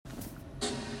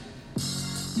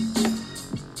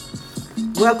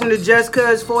Welcome to Just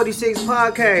Cuz 46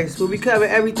 Podcast, where we cover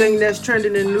everything that's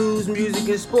trending in news, music,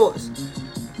 and sports.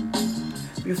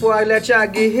 Before I let y'all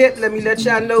get hip, let me let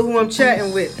y'all know who I'm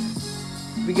chatting with.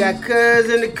 We got Cuz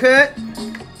in the cut.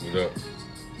 What up?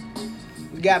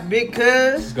 We got Big Cuz.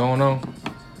 What's going on?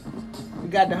 We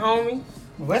got the homie.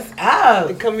 What's up?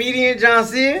 The comedian John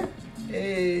Sear.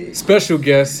 Hey. Special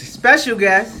guest. Special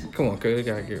guest. Come on, cuz. You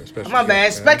gotta give a special My bad.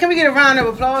 guest, man. Can we get a round of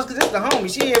applause? Because it's the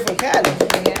homie. She here from Cali.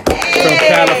 From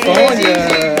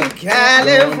California.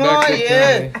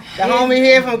 California. The homie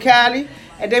here from Cali.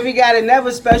 And then we got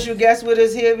another special guest with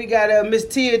us here. We got Miss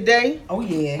Tia Day. Oh,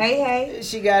 yeah. Hey.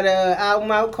 She got an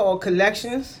album out called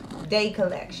Collections. Day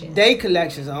Collection. Day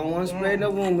Collections. I don't want to spread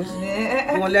no rumors.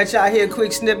 I want to let y'all hear a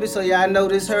quick snippet so y'all know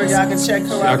this her. Y'all can check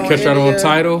her out. Y'all catch that on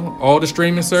Tidal, all the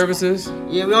streaming services.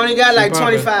 Yeah, we only got like Keep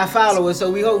poppin'. 25 followers, so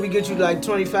we hope we get you like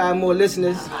 25 more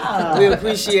listeners. We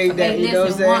appreciate that, Hey, you know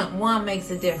what I'm listen, saying? one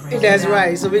makes a difference. That's you know?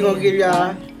 right. So we're going to give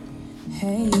y'all.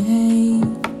 Hey,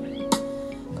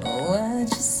 what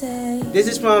you say? This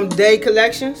is from Day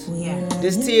Collections. Yeah.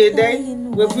 This Tia Day.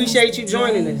 We appreciate you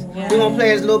joining us. We're going to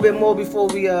play us a little bit more before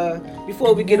we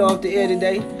get off the air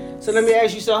today. So let me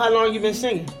ask you, so how long you been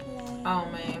singing? Oh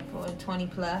man, for 20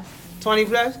 plus. 20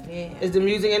 plus? Yeah. Is the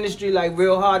music industry like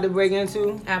real hard to break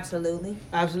into? Absolutely.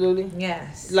 Absolutely.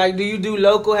 Yes. Like, do you do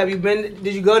local?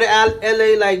 Did you go to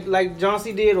LA like John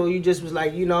C did, or you just was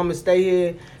like, I'm gonna stay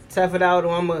here, tough it out,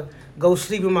 or I'm gonna go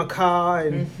sleep in my car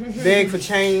and beg for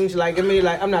change? Like, I mean,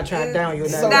 like, I'm not trying to down you.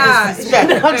 So Nah.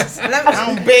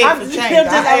 I'm big for change.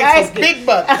 I ask for big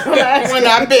bucks when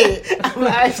I beg. I'm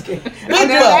asking. Big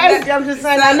bucks. I'm just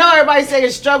saying. I know everybody say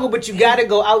it's struggle, but you gotta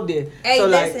go out there. Hey, so,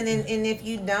 listen, and if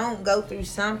you don't go through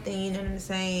something, you know what I'm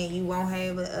saying, you won't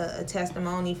have a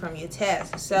testimony from your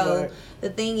test. So Right. the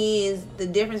thing is, the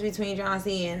difference between John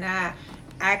C and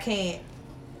I can't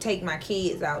take my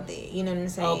kids out there. You know what I'm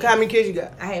saying? Oh, how many kids you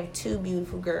got? I have two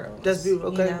beautiful girls. That's beautiful.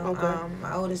 Okay, You know, okay.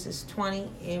 my oldest is 20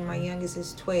 and my youngest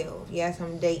is 12. Yes,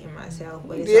 I'm dating myself,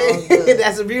 but it's all Yeah, good.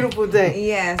 that's a beautiful thing.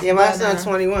 Yes. Yeah, my but, son's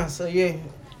 21, so yeah.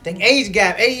 The age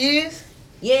gap, 8 years?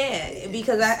 Yeah,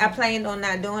 because I planned on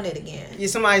not doing it again. Yeah,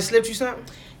 somebody slipped you something?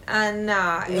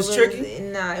 Nah, It was tricky?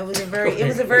 Nah, it was a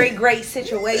very great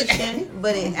situation,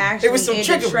 but it actually It was some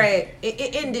ended trickery.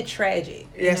 it ended tragic.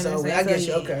 You Yeah, know so what I'm I saying? guess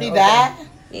you yeah. okay. He died?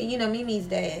 Yeah, you know, Mimi's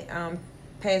dad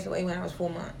passed away when I was 4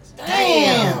 months.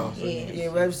 Damn. Yeah. Yeah,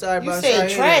 well, I'm sorry You about said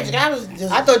that. tragic. I was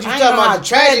just. I thought you were ain't talking know about how the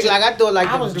tragic. Like, I thought like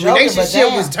I was the joking, but relationship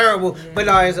damn. was terrible. But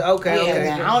no, it's okay, Yeah, okay.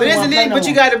 man, I don't But, wanna play no but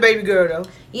you more. got a baby girl, though.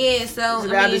 Yeah, so It's I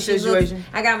another mean, she situation. looked,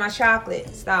 I got my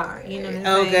chocolate star. You know what I'm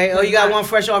saying? Okay. Oh, you got one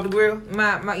fresh off the grill?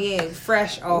 My yeah,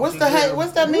 fresh off. What's the the heck? grill.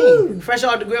 What's that mean? Fresh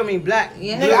off the grill mean black.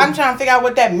 Yeah. Nigga, I'm trying to figure out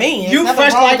what that means. You Nothing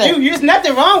fresh wrong like with you. that. There's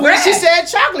nothing wrong with it. She said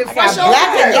chocolate. I Fresh got off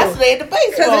black the grill. yesterday at the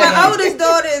baseball Because my game. oldest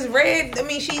daughter is red. I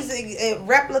mean, she's a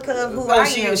replica of who Oh, I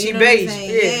she- am. she you know what I'm beige.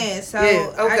 saying? Yeah. Yeah. So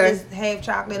Yeah, okay. I just have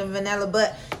chocolate and vanilla.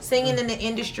 But singing in the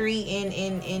industry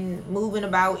and moving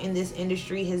about in this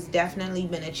industry has definitely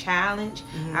been a challenge.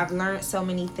 Mm-hmm. I've learned so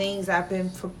many things. I've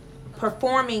been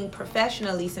performing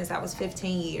professionally since I was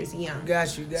 15 years young.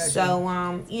 Got you.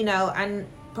 So you know, I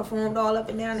performed all up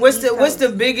and down. What's East what's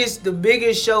Coast. the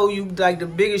biggest show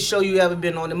you ever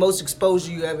been on? The most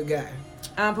exposure you ever got?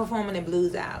 I'm performing in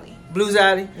Blues Alley. Blues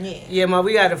Alley? Yeah. Yeah,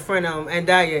 we got a friend,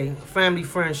 Andaye, family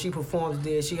friend. She performs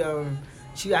there.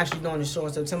 She actually doing the show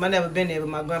in September. I never been there with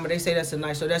my grandma. They say that's a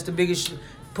nice show. That's the biggest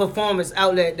performance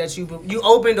outlet that you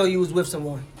opened, or you was with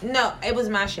someone. No, it was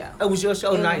my show. It was your show.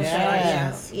 It was Nice. my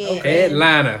Yes. show. Yeah.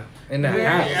 Atlanta in the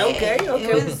Yeah. house. Okay.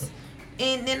 It was,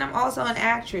 and then I'm also an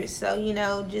actress, so you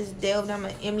know, just delved. I'm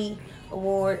an Emmy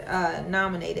Award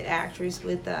nominated actress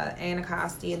with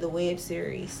Anacostia, the web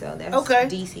series. So that's Okay.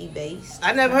 DC based.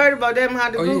 I never heard about them. How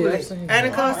to Oh, Google yeah, it. I've seen that.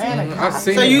 Anacostia. I've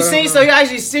seen So it, you but I seen? don't So know. you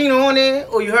actually seen her on there,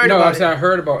 or you heard No, about I it?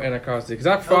 heard about Anacostia because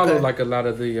I follow Okay. like a lot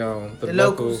of the The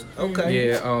local, locals. Okay.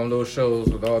 yeah, little shows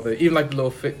with all the even like the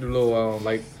little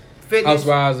like Fitness.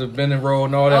 Housewives of Benning Road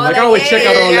and all that. Oh, like that- I always check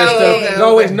out all yeah, that yeah, stuff. yeah, There's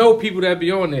always okay. know people that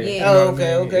be on there. Yeah. you know Oh, what I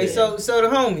okay, mean? okay. Yeah. So the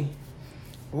homie.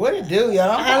 What it do,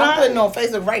 y'all? Hello? I'm putting on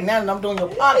Facebook right now and I'm doing your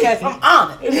podcast. I'm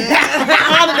honored.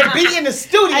 I'm honored to be in the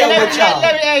studio with y'all.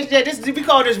 Let me ask you that. We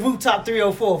call this Rooftop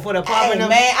 304 for the Hey, popping man, up.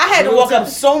 I had to walk up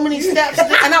so many steps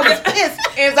and I was pissed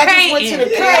because I just went to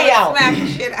the tryout. Smacking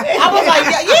shit out. I was like,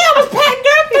 yeah, I was packed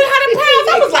up 300 pounds.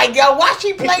 I was like, yo, why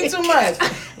she play too much?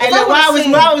 And then while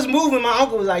I was moving, my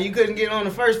uncle was like, "You couldn't get on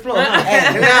the first floor."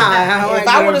 Huh? If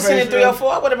I would have seen it 3 or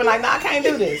 4, I would have been like, "No, I can't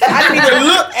do this. I didn't even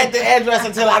look at the address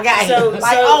until I got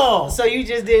here." So you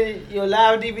just did your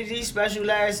live DVD special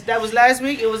that was last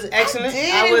week. It was excellent.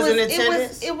 I was in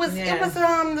attendance. It was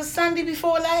the Sunday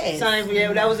before last.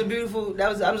 That was a beautiful.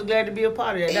 I was glad to be a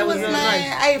part of that. That was really nice.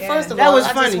 Hey, first of That all, was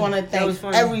I funny. just want to That was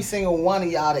thank funny. every single one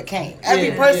of y'all that came.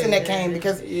 Every person that came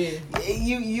because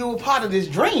you were part of this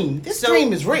dream. This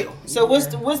dream is real. So what's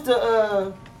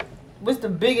the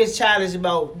biggest challenge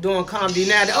about doing comedy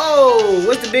now?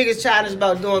 What's the biggest challenge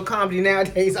about doing comedy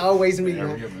nowadays? Always me.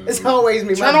 It's always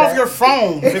me. Turn off your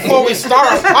phone before we start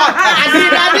our podcast.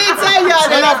 I did tell y'all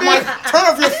that. Turn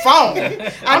off your phone.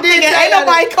 Ain't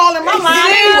nobody calling my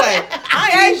line anyway.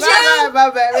 My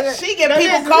bad. She get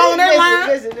people calling her line.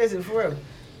 Listen, for real.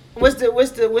 What's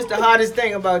the hardest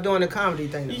thing about doing the comedy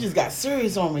thing? You just got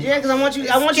serious on me. Yeah, because I want you to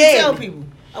tell people.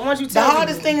 The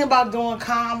hardest thing about doing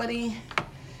comedy,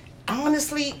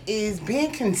 honestly, is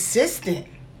being consistent.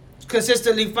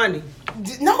 Consistently funny.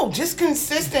 No, just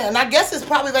consistent. And I guess it's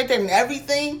probably like that in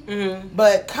everything. Mm-hmm.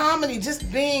 But comedy,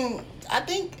 I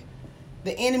think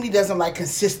the enemy doesn't like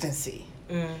consistency.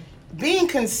 Mm. Being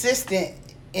consistent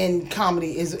in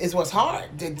comedy is what's hard.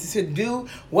 To do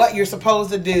what you're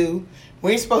supposed to do.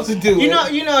 When you're supposed to do it.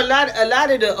 You know, a lot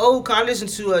of the old comics. I listen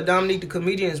to Dominique the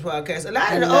Comedian's podcast. A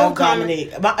lot of the old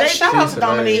comics. Shout out to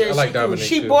Dominique. I like Dominique.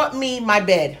 She bought me my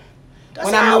bed.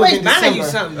 When I always buying you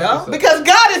something, though. Because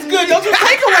God is good. Don't you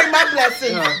take away my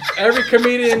blessing. Every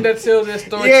comedian that tells their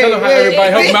story, tell them how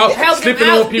everybody help them out, slipping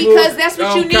on people. Because that's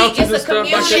what you need. It's a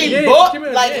community. She bought,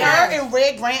 like her and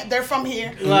Red Grant, they're from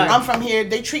here. Right. I'm from here.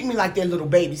 They treat me like their little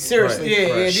baby. Seriously.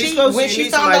 Right. When she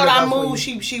found out I moved,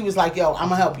 she was like, "Yo, I'm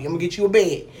gonna help you. I'm gonna get you a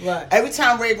bed." Right. Every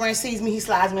time Red Grant sees me, he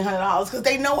slides me $100 because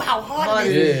they know how hard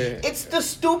it is. It's the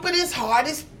stupidest,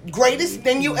 hardest, greatest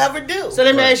thing you ever do. So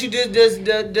let me ask you: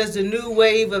 Does the new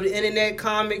wave of the internet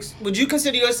comics? Would you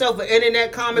consider yourself an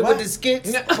internet comic with the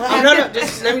skits? No.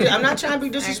 I'm not trying to be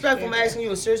disrespectful. I'm asking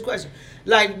you a serious question.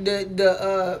 Like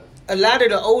a lot of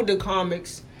the older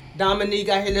comics, Dominique,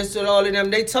 I hear listed all of them.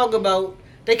 They talk about.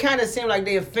 They kind of seem like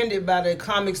they offended by the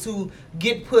comics who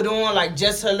get put on, like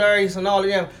Just Hilarious and all of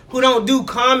them, who don't do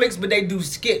comics but they do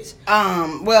skits.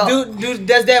 Well,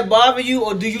 does that bother you,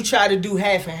 or do you try to do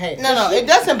half and half? No, it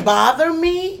doesn't bother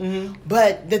me. Mm-hmm.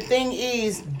 But the thing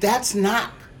is, that's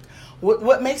not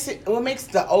what makes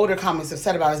the older comics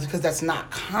upset about it is because that's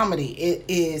not comedy. It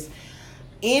is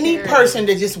any person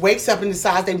that just wakes up and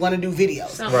decides they want to do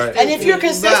videos. Right. And if you're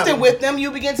consistent with them, you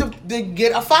begin to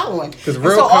get a following. Because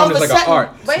real comedy is like an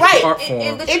art. Right. Art form.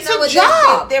 It's a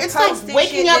job. It's like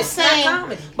waking up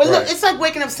saying, it's like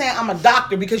waking up saying, I'm a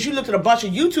doctor, because you looked at a bunch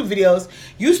of YouTube videos,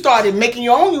 you started making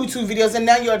your own YouTube videos, and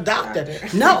now you're a doctor.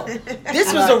 No.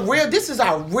 This is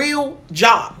our real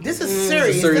job. This is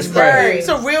serious. It's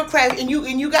a real craft, and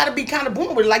you got to be kind of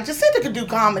born with it. Like Jacinta could do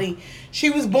comedy. She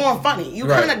was born funny. You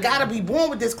kind of got to be born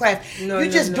with this craft. You're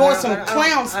just doing some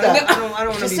clown stuff. I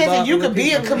don't want to be you could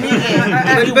be a comedian.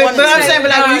 But I'm saying,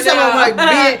 like,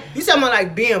 you talking about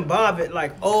like being bothered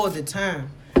like all the time.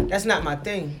 That's not my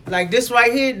thing. Like this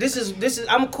right here, this is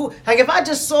I'm cool. Like if I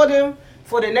just saw them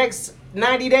for the next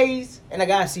 90 days, and I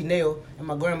gotta see Nail and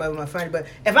my grandmother, my family, but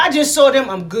if I just saw them,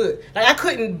 I'm good. Like I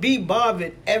couldn't be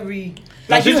bothered every.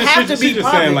 Like you have to be. She's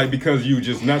just saying like because you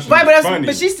just naturally right, funny.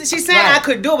 But she's saying I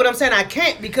could do it, but I'm saying I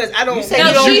can't because I don't. She's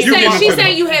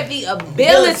saying you have the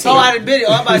ability. Oh, I ability.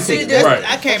 I'm about to say this.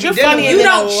 I can't be funny. You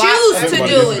don't choose to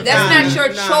do it. That's not your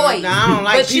choice. I don't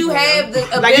like but you have the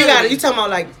ability. Like you talking about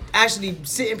like actually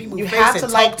sit in people's face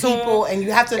and talk to them. You have to like people, and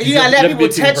you have to. And you gotta let people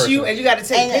touch you, and you gotta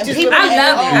take pictures. I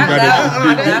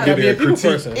love it. Be a people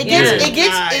person. It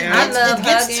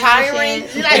gets tiring.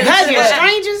 Like hugging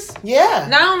strangers. Yeah.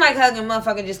 No, I don't like hugging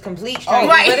motherfuckers, just complete strangers.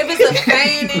 Right. But if it's a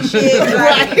fan and shit,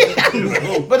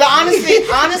 right. But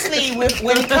honestly,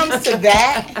 when it comes to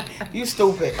that, you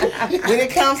stupid. When it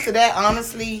comes to that,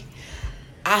 honestly,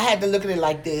 I had to look at it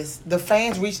like this: the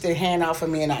fans reached their hand out for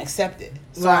me, and I accepted.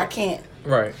 So I can't.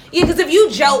 Right. Yeah, because if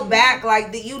you joke back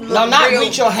like that, you look not real.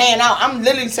 Reach your hand out. I'm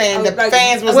literally saying the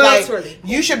fans was like,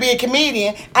 you should be a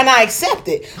comedian, and I accept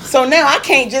it. So now I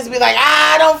can't just be like,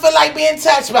 I don't feel like being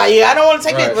touched by you. I don't want to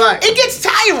take it. Right. It gets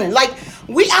tiring. Like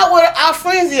we out with our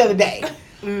friends the other day.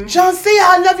 John C,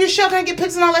 I love your show. Can I get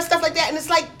pictures and all that stuff like that? And it's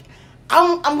like,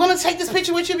 I'm gonna take this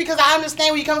picture with you because I understand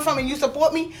where you're coming from and you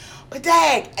support me. But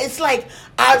Dad, it's like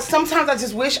sometimes I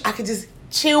just wish I could just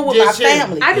chill with my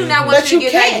family. I do not want you to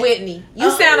get like Whitney. You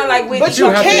sounded like Whitney. But you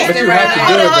can't.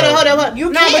 Hold on.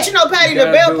 But you know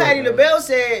Patty LaBelle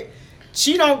said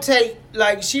she don't take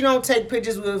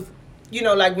pictures with you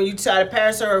know, like when you try to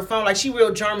pass her phone, like she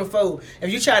real germaphobe.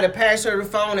 If you try to pass her the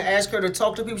phone and ask her to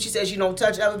talk to people, she says she don't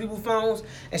touch other people's phones,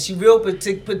 and she real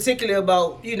particular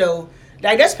about, you know,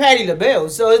 like that's Patti LaBelle.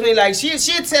 So I mean, like she'll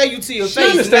tell you to your face. She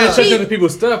understands touching other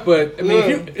people's stuff, but I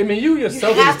mean, you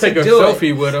yourself you just take a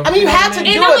selfie with them. I mean, you have to do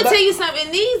it. And I'm gonna tell you something.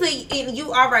 And these are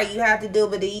you all right. You have to do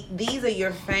it, but these are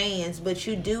your fans. But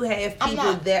you do have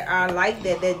people that are like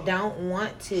that don't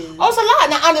want to. Oh, it's a lot.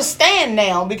 Now I understand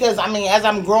now because I mean, as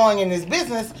I'm growing in this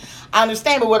business, I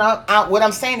understand. But what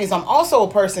I'm saying is I'm also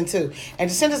a person too. And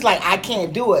Jacinta's like, I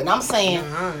can't do it, and I'm saying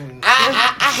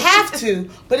I have to.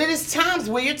 But it is times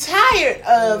where you're tired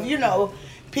of, you know,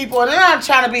 people, and they're not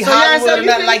trying to be Hollywood or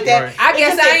nothing like that. Right. I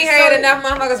guess I ain't had enough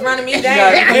motherfuckers running me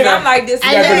down. I'm like this.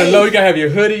 You gotta be on the low. You gotta have your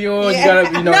hoodie on. You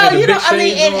gotta, you know, have the big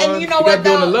shades on. And you know what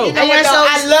though? You know what though?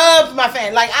 I love my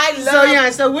fan. Like I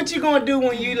love. So what you gonna do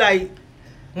when you like?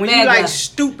 When you like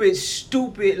stupid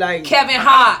like Kevin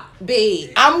Hart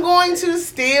big. I'm going to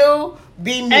still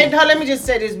be me. And let me just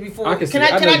say this before. Can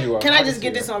I just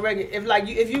get that. this on record?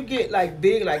 If you get like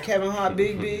big like Kevin Hart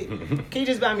big, can you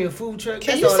just buy me a food truck?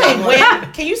 Can you say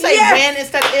when? Can you say when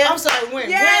instead of if? I'm sorry, when?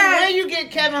 Yes. When you get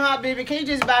Kevin Hart big, can you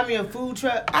just buy me a food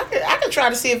truck? I could try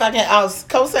to see if I can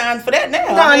co-sign for that now.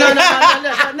 No. I'm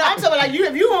talking about like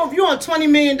if you on $20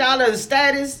 million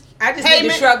status. I just need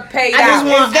the truck paid out.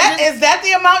 Is that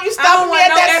the amount you stopped me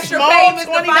at? That extra small payments,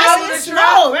 $20? That's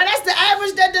small, man. That's the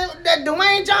average that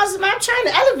Dwayne Johnson. Man, I'm trying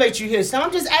to elevate you here, son.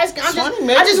 I'm just asking. I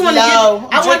just want to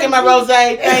get. I'm drinking my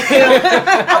rosé. Thank you.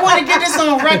 I want to get this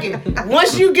on record.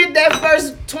 Once you get that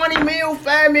first 20 mil,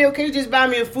 5 mil, can you just buy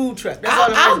me a food truck? That's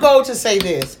all I'll go to say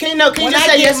this. Can you just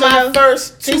say yes or no? When I get my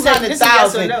first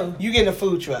 200,000, you get a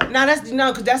food truck. No,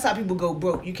 because that's how people go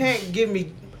broke. You can't give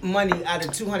me money out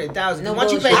of 200,000. No,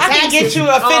 once you pay taxes, I can get you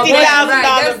a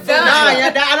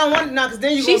 $50,000. I don't want because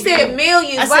then you. She said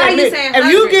millions. Why are you saying? If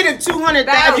you get a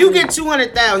 200,000, if you get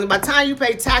 200,000, by the time you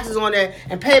pay taxes on that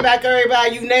and pay back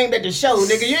everybody you named at the show,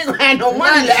 nigga, you ain't gonna have no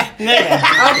money left.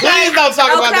 Please don't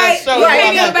talk about that show. You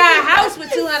can't even buy a house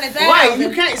with 200,000. Right, you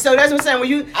can't. So that's what I'm saying. When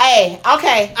you,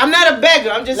 okay, I'm not a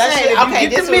beggar. I'm just saying. If you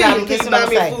get the millions, can you buy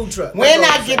me a food truck? When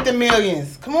I get the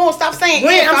millions, come on, stop saying.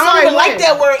 When I'm sorry, I don't like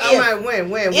that word. I'm like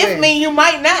when. If mean you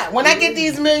might not. When I get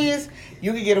these millions,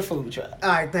 you can get a food truck. All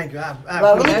right, thank you. Let me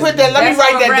write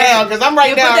that down because I'm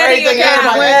writing down everything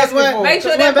everybody asking for. Make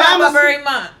sure that pop up every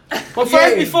month. But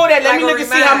first, before that, let me look and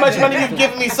see how much money you've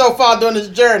given me so far during this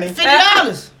journey.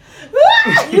 $50.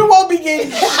 You won't be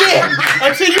getting shit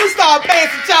until you start paying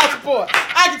some child support.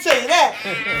 I can tell you that.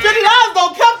 $50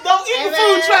 don't eat a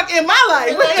food truck in my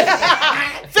life.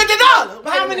 $50.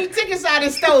 How many tickets I done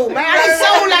stole, man?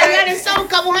 I done sold a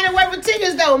couple hundred worth of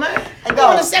tickets though, man.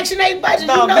 On the Section 8 budget, you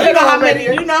know how many.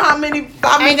 You know how many.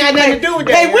 I ain't got nothing to do with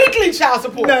that. Pay weekly child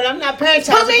support. No, I'm not paying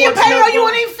child support. Put me in your payroll, you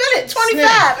won't even feel it.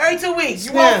 25 every 2 weeks.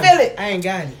 You won't feel it. I ain't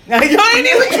got it. You ain't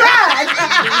even tried.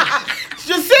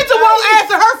 Jacinta won't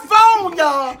answer her phone,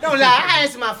 y'all. Don't lie. I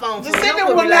answer my phone. Jacinta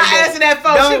will not answer that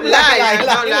phone. Don't lie.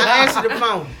 Don't lie. I answer the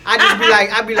phone.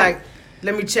 I be like,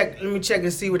 let me check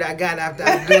and see what I got after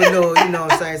I do a little, you know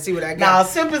what I'm saying, see what I got. Nah,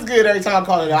 Simp is good every time I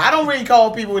call it out. I don't really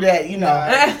call people that, you know.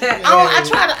 I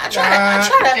try to.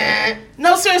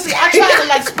 No, seriously, I try to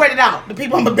like spread it out. The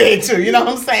people I'm a bed to, you know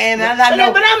what I'm saying? And I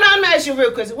know. But I'm asking you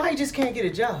real question. Why you just can't get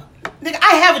a job? Nigga,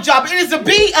 I have a job. It is to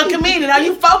be a comedian. Are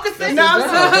you focusing? No,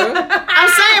 I'm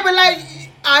saying, but like.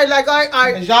 You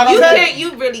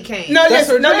really can't. No,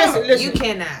 listen. You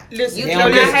cannot. Listen. You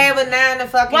cannot have a 9 to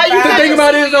fucking 5. The thing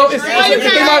about it is though,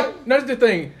 that's the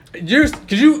thing.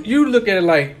 Because you look at it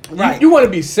like you want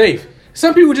to be safe.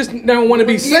 Some people just don't want to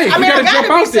be safe. I mean, you gotta jump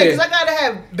out there. Because I gotta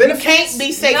have benefits. You can't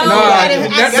be safe.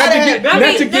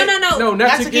 No,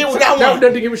 not to get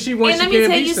what she wants. And let me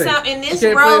tell you something. In this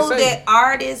road, that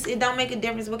artists, it don't make a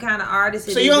difference what kind of artist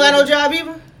it is. So you don't got no job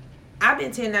either? I've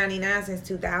been 1099 since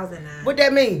 2009. What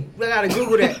that mean? We gotta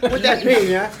Google that. What that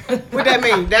mean, yeah? What that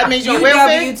mean? That means you're on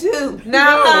welfare? UW2.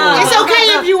 No. It's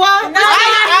okay if you are.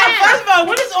 First of all,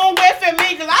 what does on welfare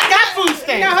mean? Because I got food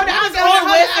stamps. I'm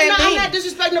not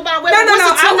disrespecting about welfare.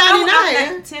 What's the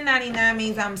 1099? 1099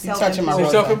 means I'm self-employed.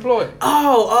 Self-employed.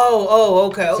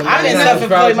 Oh, okay. I've been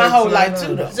self-employed my whole life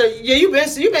too, though. So yeah, you've been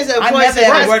self-employed. I never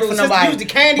ever worked for nobody. You was the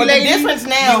candy lady. But the difference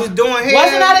now, you was doing hair.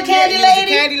 Wasn't I the candy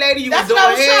lady? Candy lady. You was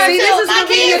doing hair.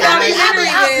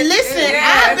 Listen,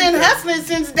 I've been hustling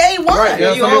since day one. Right,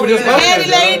 candy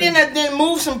lady, then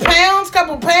moved some pounds,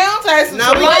 couple pounds. I had some to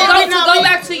go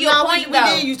back to your point,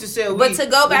 though. We used to sell weed. But to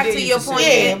go back to your point,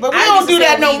 yeah, but we don't do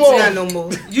that no more. Not no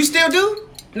more. You still do?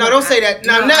 No, don't say that.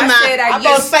 No, never mind. I'm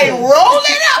gonna say roll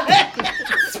it up.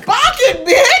 Spark it,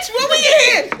 bitch. What we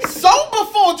in? sober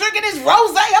full drinking this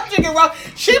rose. I'm drinking rose.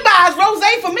 She buys rose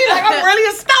for me like I'm really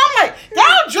a star. I'm like,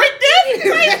 y'all drink this?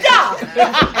 Praise God.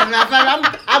 And matter of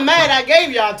fact, I'm mad I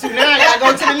gave y'all two. Now I gotta go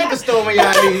to the liquor store when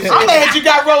y'all leave. I'm mad you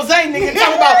got rose, nigga.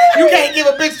 Talking about you can't give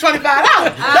a bitch $25.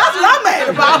 That's what I'm mad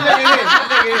about.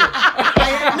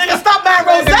 Nigga, stop buying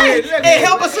rose and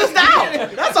help a sister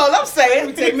out. That's all I'm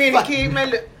saying. Take me and the kid,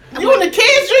 man. You and the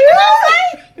kids drinking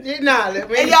rose? Nah,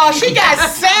 and y'all, she got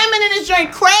salmon in this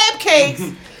drink, crab cakes.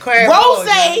 Rose,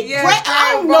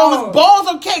 I don't know if it's balls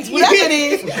or cakes, whatever it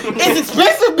is. It's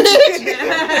expensive, bitch.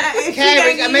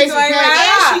 Cabbage, I made some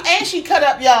cabbage. And she cut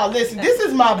up, y'all. Listen, this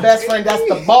is my best friend. That's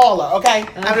the baller, okay?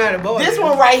 I'm not a baller. This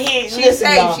one right here. She's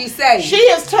safe. She's safe. She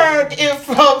has turned it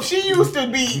from. She used to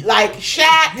be like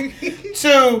Shaq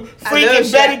to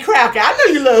freaking Betty Crocker. I know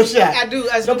you love Shaq. I do.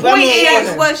 The point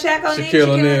is, what Shaq Shaquille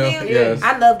O'Neal. Yes.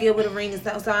 I love Gilbert Arenas,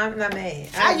 so I'm not mad.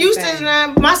 I used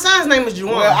to. My son's name was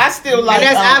Juwan. Well, I still like.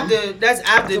 That's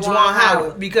after Juwan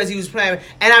Howard because he was playing,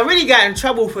 and I really got in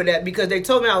trouble for that because they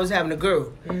told me I was having a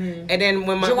girl, and then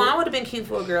when Juwan would have been cute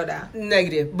for a girl, though.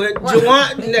 Negative, but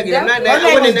Juwan negative. Not that.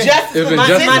 Her name was Justice.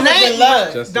 My name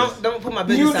love. Don't put my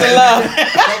business out.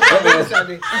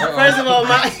 First of all,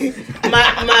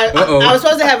 I was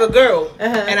supposed to have a girl,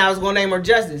 and I was gonna name her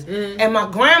Justice, and my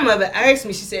grandmother asked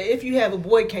me. She said, "If you have a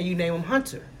boy, can you name him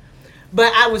Hunter?"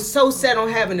 But I was so set on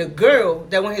having a girl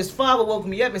that when his father woke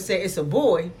me up and said, "It's a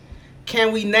boy,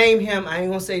 can we name him?" I ain't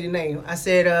gonna say the name. I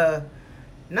said,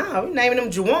 "Nah, we naming him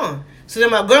Juwan." So then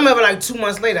my grandmother, like 2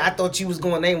 months later, I thought she was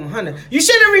gonna name him Hunter. You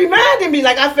should have reminded me.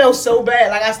 Like I felt so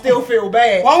bad. Like I still feel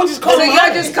bad. Why don't we just call him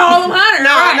Hunter? Just call him Hunter.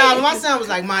 No. My son was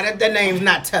like, "Ma, that name's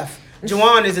not tough.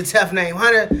 Juwan is a tough name.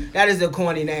 Hunter, that is a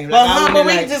corny name." Like, but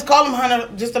we can just call him Hunter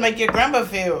just to make your grandma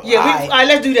feel. Yeah, all right,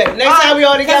 let's do that. Next time we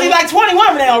all together. Because he's like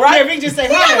 21 now, right? Yeah, we can just say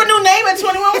Hunter. Hunter. You have a new name at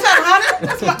 21. What's up,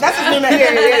 Hunter? That's his new name.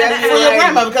 Yeah, for your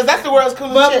grandma because that's the world's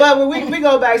coolest shit. But we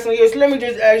go back some years. Let me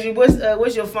just ask you,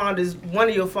 what's your one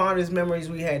of your fondest memories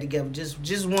we had together? Just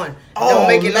one. Don't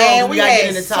make it long. We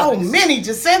had so many.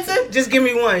 Jacinta? Just give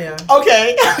me one, y'all.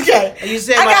 Okay. And you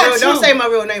said don't say my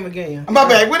real name again, y'all. My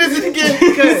bad. What is it again?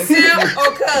 Sim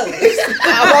or Cuz?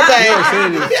 My bad.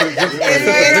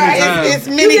 It's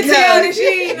mini Cuz.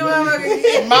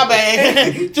 My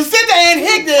bad. Jacinta and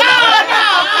Higdon.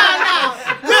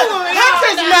 No.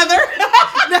 Hunter's mother.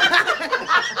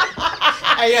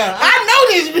 Hey, yeah. I know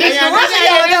this bitch. Hey, The rest of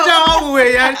y'all know. It's all over with,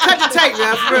 y'all. Cut the tape,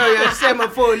 y'all. For real, y'all. Just say my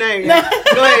full name, y'all.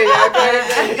 Go ahead,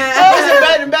 y'all.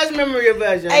 What's the best memory of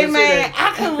us, y'all? Hey, man,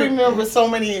 I can remember so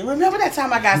many. Remember that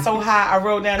time I got so high I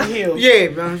rode down the hill? Yeah,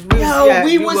 bro.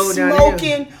 We was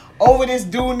smoking over this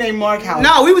dude named Mark House.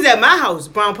 No, we was at my house,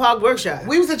 Brown Park Workshop.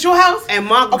 We was at your house? And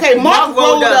Mark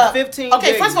rolled up 15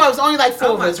 Okay, J's. First of all, it was only like 4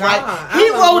 of us, God. right? He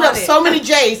rolled up so many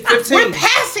J's. 15. We're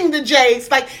passing the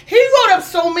J's. Like, he rolled up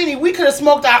so many, we could have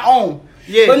smoked our own.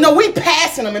 Yeah. But no, we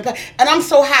passing them. And I'm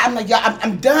so high. I'm like, yo,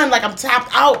 I'm done. Like, I'm tapped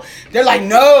out. They're like,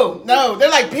 no. They're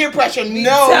like peer pressure.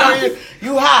 No,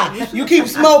 you high. You keep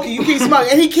smoking.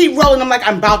 And he keep rolling. I'm like,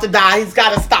 I'm about to die. He's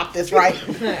got to stop this, right?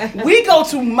 We go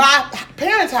to my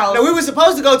parents' house. No, we were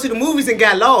supposed to go to the movies and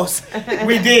got lost.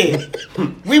 We did.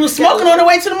 We was smoking on the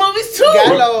way to the movies, too.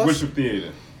 Got lost. Which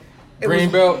theater?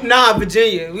 Greenbelt? Nah,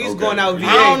 Virginia. We was going out VA.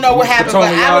 I don't know what happened,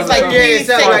 but I was like, please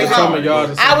take me home.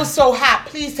 Yard I was so hot.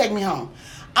 Please take me home.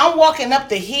 I'm walking up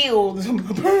the hill to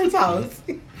my parents' house.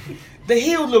 The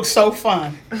hill looks so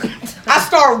fun. I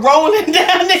start rolling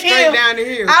down the hill. Straight down the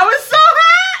hill. I was so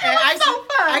high. It was so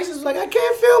fun. Isis was like, I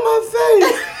can't feel my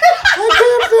face.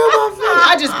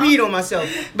 I just peed on myself.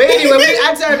 But anyway,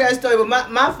 I tell you that story.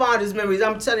 But my fondest memories,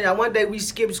 I'm telling you, one day we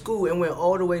skipped school and went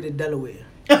all the way to Delaware.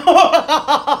 What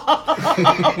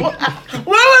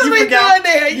was we doing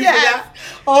there? Yes.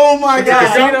 Oh my God.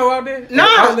 Casino out there?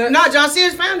 No, John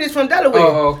Sears family is from Delaware.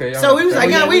 Oh, okay. So we was like,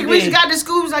 we just got to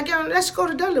school. We was like, let's go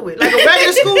to Delaware. Like a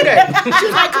regular school day. She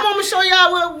was like, come on, I'm going to show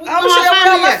y'all where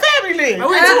my family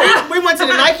live. We went to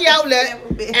the Nike outlet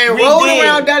and rolled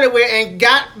around Delaware and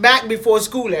got back before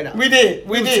school let up. We did.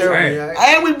 Right.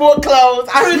 And we bought clothes.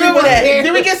 I remember that.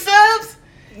 Did we get subs?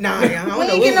 Nah, I don't know. We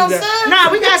ain't get no subs. Nah,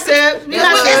 we got subs.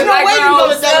 There's no way you go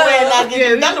to Delaware and not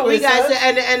get Delaware we got subs.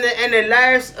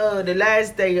 And the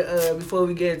last thing before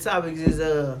we get to topics is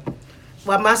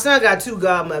well, my son got 2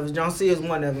 godmothers. John C is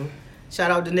one of them. Shout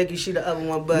out to Nikki, she the other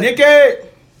one. But Nikki.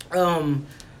 When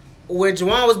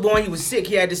Juwan was born, he was sick.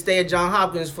 He had to stay at Johns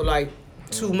Hopkins for like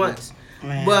 2 months.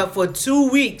 Man. But for 2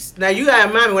 weeks, now you gotta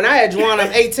remind me, when I had Juwan,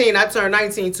 I'm 18. I turned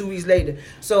 19 2 weeks later.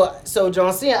 So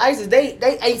John C and Isis, they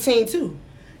 18 too.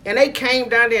 And they came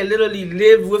down there and literally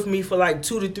lived with me for like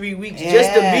 2 to 3 weeks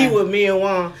just to be with me and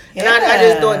Juan. And I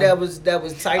just thought that was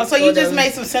tight. Oh, so you just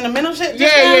made some sentimental shit?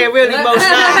 Yeah, really emotional.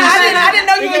 I didn't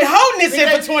know you been holding this in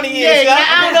for 20 years. Yeah,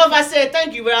 I don't know if I said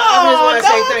thank you, but I just want to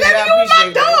say thank you. I appreciate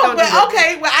it. But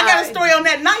okay, well, I got a story on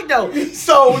that night though.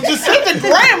 So Jacinta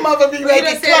grandmother be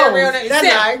making clothes. That's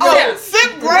right. Oh,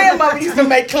 Sip grandmother used to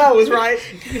make clothes, right?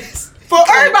 For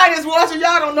everybody that's watching,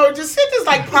 y'all don't know, Jacinta's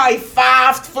like probably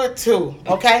 5'2",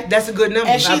 okay? That's a good number.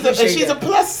 And she's a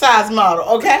plus size model,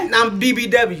 okay? I'm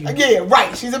BBW. Yeah,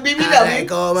 right. She's a BBW. She's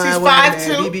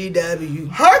 5'2". BBW.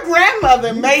 Her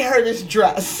grandmother made her this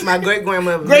dress. My great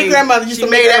grandmother. Great-grandmother used to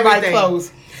make everybody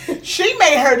clothes. She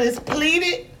made her this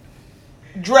pleated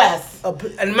dress.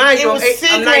 And mine it was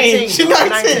sea-green. She's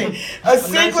 19. A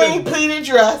sea-green pleated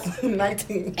dress.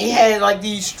 19. It had like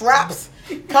these straps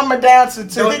coming down to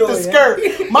hit the skirt.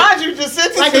 Mind you, just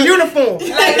like a uniform.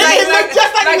 It looked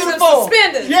just like a uniform.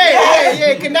 Suspenders.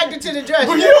 Yeah, connected to the dress.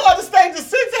 But you don't understand, the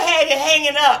sister had it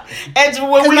hanging up. And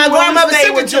when my grandmother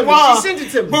stayed with Jawan, she sent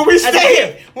it to me.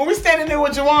 When we stayed in there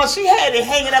with Jawan, she had it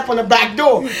hanging up on the back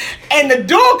door. And the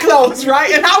door closed,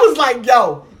 right? And I was like,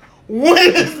 yo, what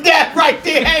is that right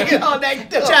there hanging on that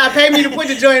door? Child, pay me to put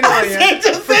the joint on you.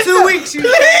 For 2 weeks, please.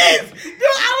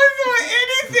 Dude, I was doing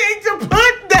anything to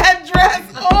put that dress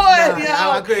on,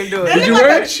 yo. I couldn't do it. Did you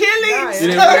wear it? Chilly.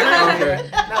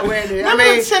 Not wearing it. I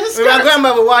mean, my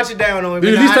grandmother watched it down on me.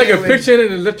 Did you at least take a picture in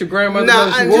it and let your grandmother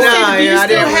know she wore it? I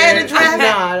didn't have the dress.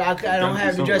 I don't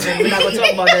have the dress. We're not going to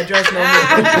talk about that dress no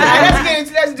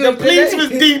more. Let's do the pleats was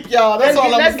deep, y'all. That's all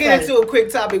I'm saying. Let's get into a quick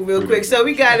topic real quick. So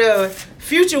we got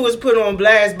Future was put on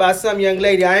blast by some young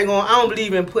lady. I don't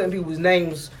believe in putting people's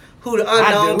names who the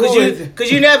unknown,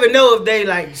 because you never know if they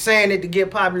like saying it to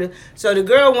get popular. So the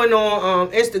girl went on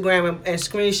Instagram and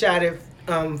screenshotted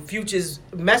Future's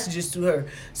messages to her.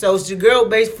 So the girl,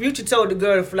 Future told the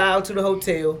girl to fly out to the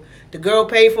hotel. The girl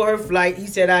paid for her flight. He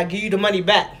said, "I'll give you the money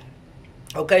back."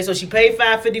 Okay, so she paid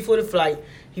 $550 for the flight.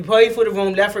 He paid for the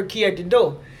room, left her key at the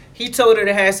door. He told her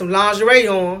to have some lingerie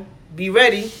on, be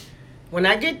ready when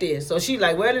I get there. So she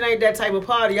like, well, it ain't that type of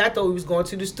party. I thought we was going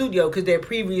to the studio because their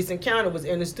previous encounter was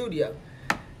in the studio.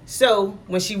 So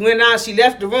when she went out, she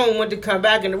left the room, went to come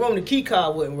back in the room, the key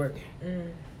card wasn't working.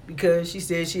 Because she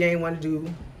said she ain't want to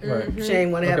do, she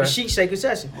ain't want to have a sheet shaker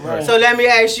session. Right. So let me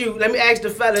ask the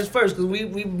fellas first, because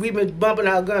we've been bumping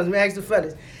our guns. Let me ask the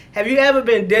fellas. Have you ever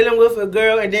been dealing with a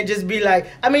girl and then just be like,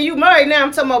 I mean, you married now,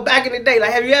 I'm talking about back in the day.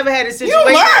 Like, have you ever had a situation?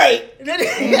 You married?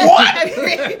 What?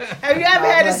 Have you ever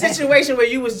had a situation where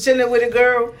you was chilling with a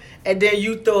girl and then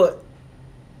you thought,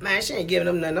 man, she ain't giving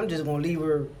them nothing. I'm just going to leave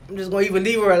her. I'm just going to either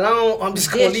leave her alone or I'm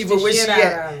just going to leave her where she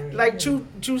at. Like, true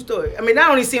story. I mean, that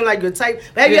only seem like your type.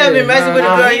 But have you ever been messing with a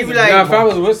girl and you be like. Now, if I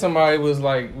was with somebody, it was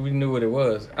like, we knew what it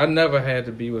was. I never had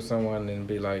to be with someone and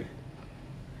be like.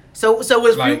 So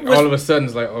was like all of a sudden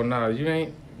it's like, oh no, you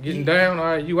ain't getting down. All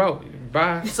right, you out.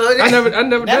 Bye. So I never done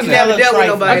that. Never dealt with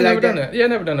nobody like that. Yeah, I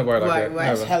never done nobody like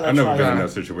that. Never. I never been in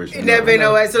that situation. It never been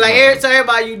no way. So like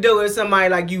everybody you do is somebody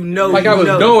like you know. Like I was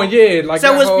doing, yeah. Like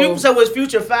so was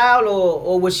Future foul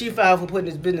or was she foul for putting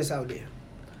his business out there?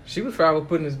 She was foul for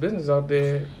putting his business out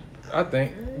there, I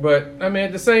think. But I mean,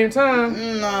 at the same time,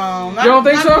 no, you don't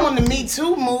think so? On the Me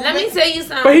Too movement. Let me tell you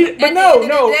something. But no.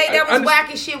 That was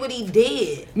whack as shit what he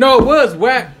did. No, it was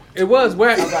whack. It was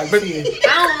whack. I don't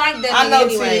like that. I know.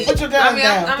 Anyway. Put your gun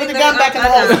down. Put the gun back in the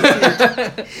hole.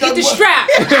 Get the strap.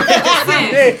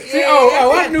 See,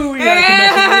 I knew we had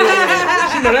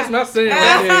connection. She know that's not saying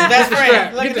right there. That's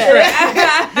right. Get the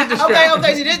strap. Get the strap.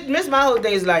 Okay. See, this my whole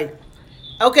thing is like,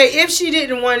 okay, if she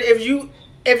didn't want, if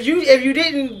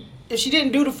she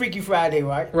didn't do the Freaky Friday,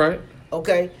 right? Right.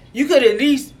 Okay, you could at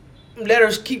least let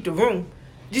her keep the room.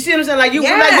 You see what I'm saying? Like you,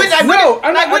 yes.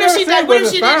 what if she did? What if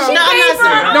she didn't? No, I'm not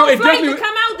saying. No, it definitely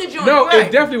come out the joint. No, it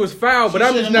definitely was foul. But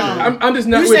I'm just not. I'm just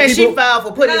not. You with saying people. she foul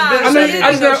for putting his business?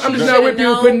 I'm just not with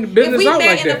people putting business out like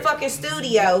that. If we met in the fucking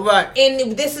studio, right,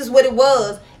 and this is what it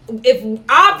was. If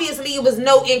obviously it was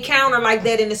no encounter like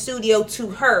that in the studio to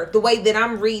her, the way that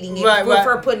I'm reading it, with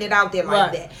her putting it out there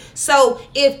like that. So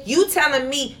if you telling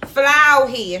me fly out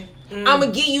here, I'm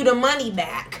gonna give you the money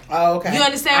back. Oh, okay. You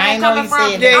understand where I'm coming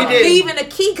from? I'm leaving a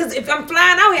key because if I'm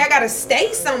flying out here, I gotta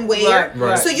stay somewhere.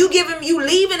 Right. So you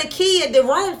leaving a key at the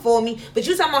room for me, but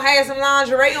you talking about have some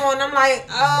lingerie on. I'm like,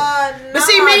 no. But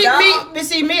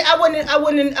see me, I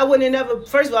wouldn't have never.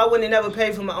 First of all, I wouldn't have never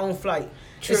paid for my own flight.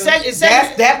 True. That's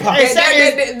that part.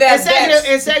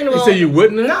 And second of all, you say you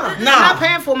wouldn't? No, I'm not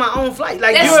paying for my own flight.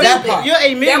 Like you're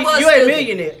a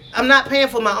millionaire. I'm not paying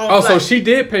for my own flight. Oh, so she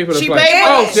did pay for the flight.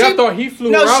 I thought he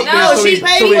flew her out there. No,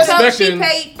 she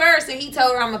paid first, and he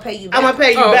told her, "I'm gonna pay you back." I'm gonna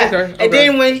pay you back. Okay.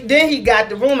 And then he got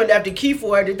the room and left the key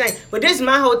for everything. But this is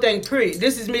my whole thing. Period.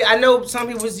 This is me. I know some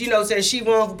people say she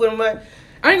wrong for putting money.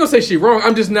 I ain't gonna say she wrong.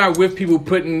 I'm just not with people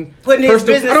putting his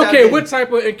business. I don't care there. what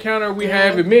type of encounter we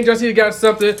have. If me and Justin got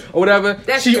something or whatever,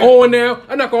 That's she true. on now.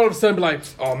 I'm not gonna all of a sudden be like,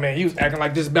 oh man, you was acting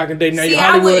like this back in the day. Now See, you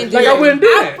Hollywood. I wouldn't do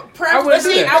that. I wouldn't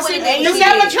do that. You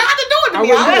never tried to do it to me.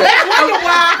 I wonder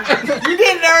why you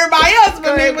did it to everybody else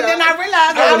but me, but then I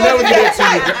realized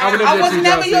I was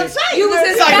never your type. You was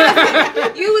his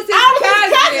cousin. You was his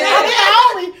cousin. I was the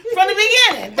homie from the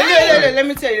beginning. Let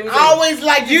me tell you. I always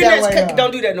liked you that way. Don't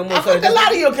do that no more. I fucked a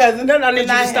lot of your cousins. No, I need you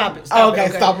to stop it. Okay,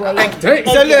 stop it. Thank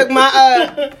you. So look,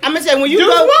 I'm gonna say when you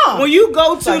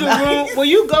go to the room,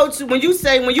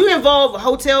 when you involve a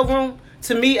hotel room,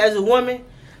 to me as a woman,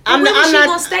 I'm not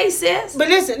gonna stay, sis. But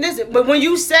listen. But when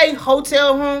you say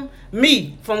hotel room,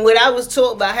 me, from what I was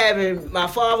taught by having my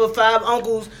father, 5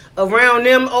 uncles around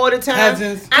them all the time,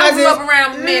 cousins. I grew up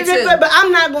around men too. But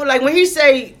I'm not gonna, like, when he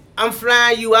say I'm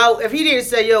flying you out, if he didn't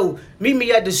say, yo, meet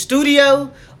me at the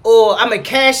studio, or I'm gonna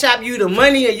cash out you the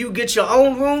money and you get your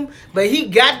own room, but he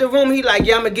got the room, he like,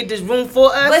 yeah, I'm gonna get this room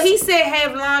for us. But he said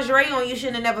have lingerie on, you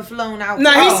shouldn't have never flown out.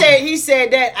 No, he said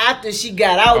that after she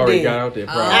got out there. Got out there,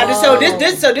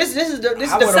 So this is the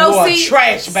I would have wore a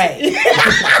trash bag.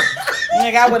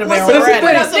 Nigga, I would have been ready.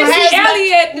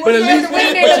 Elliot. But at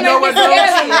least, you know what though?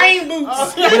 Rain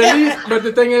boots. But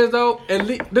the thing is though, at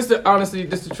least this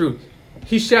is the truth.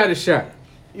 He shot his shot.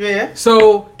 Yeah.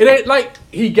 So it ain't like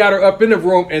he got her up in the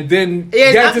room and then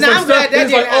got into some stuff.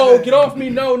 It's like, oh, get off me!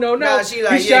 No. She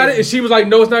like, he shot it, and she was like,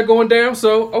 no, it's not going down.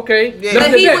 So okay, yeah.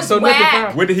 But he was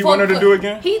whack. What did he want her to do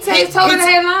again? He told her to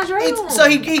have lingerie on. So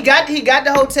he got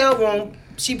the hotel room.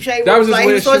 She paid. That was his like,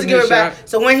 way he was of supposed to shooting give her his back.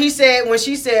 So when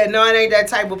she said no, it ain't that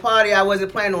type of party, I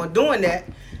wasn't planning on doing that.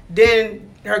 Then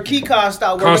her key card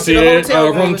started working to the hotel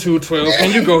room. Room 212.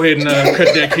 Can you go ahead and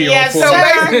cut that key off for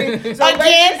me?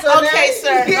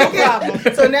 Sir. No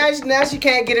problem. So now she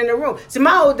can't get in the room. See,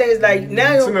 my whole thing is like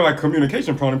now. Something like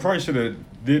communication problem. Probably should have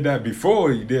did that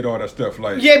before he did all that stuff.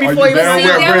 Like, yeah, before he was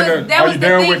that was the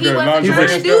thing he wasn't trying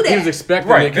to do that. He was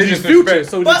expecting right, it because he's future,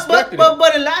 so he's expecting it.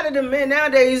 But a lot of the men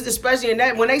nowadays, especially in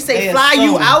that, when they say fly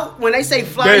you out, they expect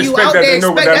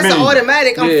that's an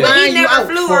automatic. I'm flying you out. He never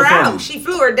flew her out. She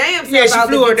flew her damn self out. Yeah, she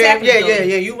flew her damn. Yeah.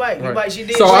 You right. She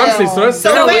did. So honestly,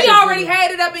 so he already had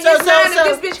it up in his mind.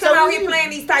 If this bitch come out here playing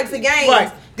these types of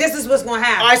games, this is what's gonna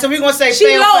happen. All right, so we're gonna say she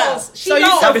fail lost. foul. So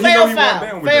you said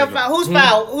fail foul. Who's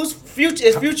foul? Who's future?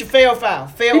 Is future fail foul?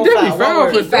 Fail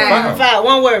foul. Foul.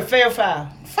 One word. Fail foul.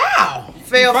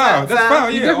 Fail foul. That's foul.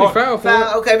 You Yeah. definitely foul for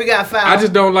it. Okay, we got foul. I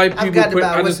just don't like people.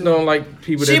 I just don't like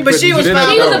people that. But she was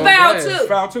foul. She was a foul too.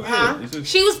 Foul too.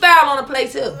 She was foul on the play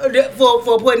too.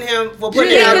 For putting him.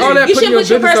 You should put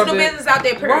your personal business out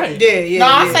there. Right. Yeah. No,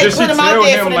 I say put him out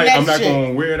there for the next I'm not shit.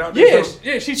 gonna wear it out there.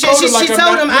 Yeah. She told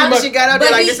him after she got out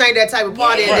there like this ain't that type of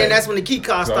party, and then that's when the key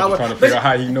card So I was started. trying to figure out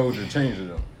how he knows to change it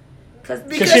though.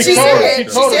 Because she said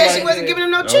she wasn't giving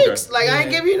him no cheeks. Okay. Like, I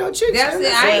ain't giving you no cheeks. That's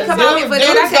it. I ain't come out here for that.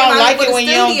 I Dudes came don't out like here it for when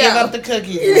the you don't give studio. up the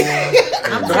cookies.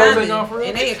 I'm coming.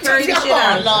 And they encourage the shit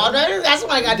out. No, that's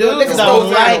what I got to do. Dudes don't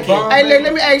like it. Hey,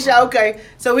 let me ask y'all. Okay,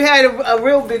 so we had a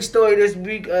real big story this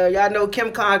week. Y'all know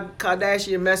Kim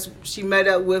Kardashian she met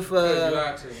up with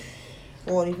 45.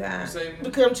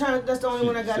 because I'm trying. That's the only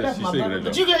one I got left, my brother.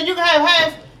 But you you can have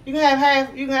half. You can have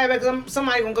half. You can have because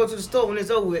somebody gonna go to the store when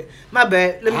it's over with. My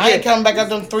bad. Let me I ain't coming back up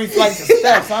them 3 flights of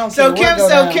steps. I don't care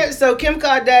what Kim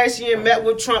Kardashian met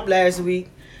with Trump last week,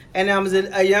 and there was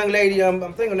a young lady. I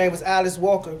think her name was Alice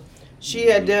Walker. She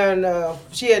had done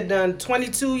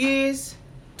 22 years.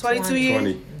 20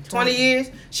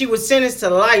 years. She was sentenced to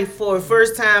life for a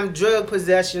first-time drug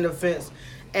possession offense,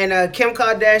 and Kim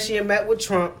Kardashian met with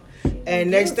Trump. And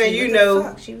next thing you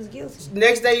know, she was guilty.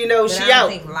 Next thing you know, she I out.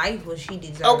 think life was she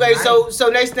deserved. Okay, life. so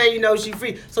next thing you know, she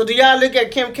free. So do y'all look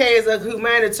at Kim K as a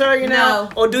humanitarian now,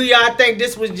 or do y'all think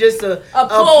this was just a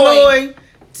ploy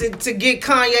to get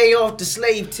Kanye off the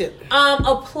slave tip?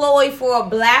 A ploy for a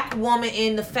black woman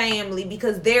in the family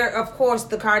because of course,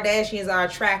 the Kardashians are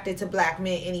attracted to black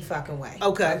men any fucking way.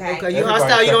 Okay. You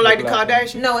hostile? You don't like the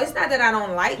Kardashians? No, it's not that I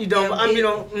don't like. You don't.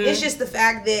 Them. It's just the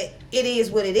fact that it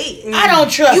is what it is. I don't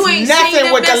trust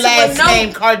nothing with the last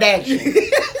name Kardashian.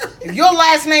 If your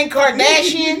last name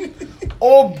Kardashian,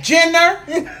 or Jenner,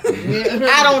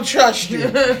 I don't trust you.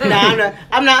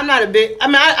 I'm not a big. I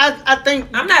mean, I think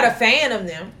I'm not a fan of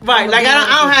them. Right, like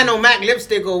I don't have no MAC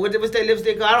lipstick or what's that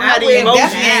lipstick? I don't have the wear emotion.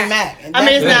 definitely MAC. I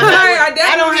mean, it's not.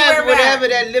 I don't have wear whatever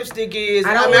that lipstick is.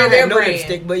 I don't wear no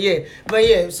lipstick, but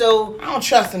yeah. So I don't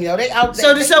trust them, yo. They out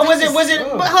there. So was it?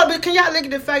 But can y'all look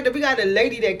at the fact that we got a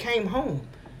lady that came home?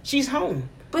 She's home.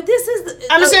 But this is.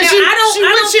 I'm saying she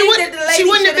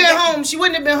wouldn't have been home. She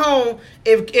wouldn't have been home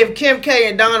if Kim K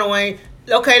and Donna Wayne.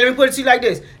 Okay, let me put it to you like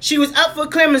this: she was up for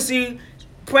clemency.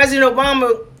 President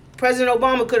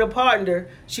Obama could have pardoned her.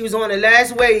 She was on the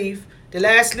last wave, the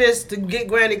last list to get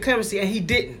granted clemency, and he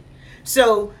didn't.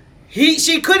 So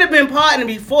she could have been pardoned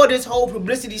before this whole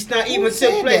publicity stunt even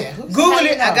took place. Google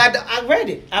it. I read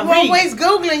it. You're always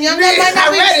Googling, young. That might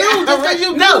not be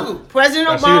true. No, President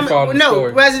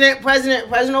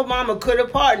Obama could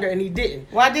have pardoned her, and he didn't.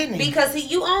 Why didn't he? Because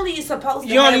you only supposed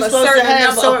to have a certain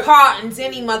number of pardons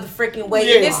any motherfucking way.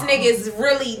 Yeah. And this nigga is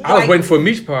really. I was waiting for a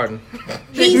Meech pardon.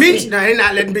 Meech? No, they're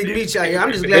not letting Big Meech out here.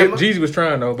 I'm just glad. Jeezy was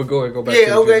trying though, but go back.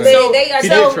 Yeah, okay. So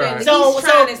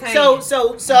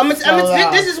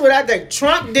this is what I think.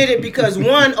 Trump did it because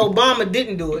one, Obama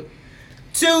didn't do it.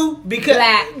 Two, because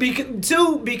of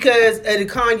the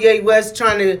Kanye West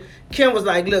trying to. Kim was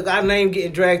like, "Look, our name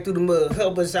getting dragged through the mud.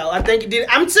 Help us out." I think he did.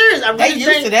 I'm serious. I really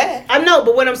think. To that. I know,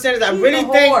 but what I'm saying is, I really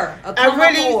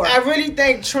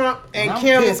think Trump and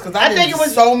Kim. Because I think it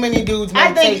was so many dudes.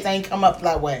 I think ain't come up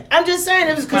that way. I'm just saying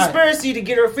it was a conspiracy to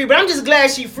get her free, but I'm just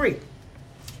glad she's free.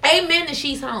 Amen that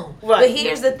she's home. Right. But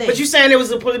here's the thing. But you saying it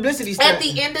was a publicity stunt. At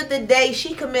the end of the day,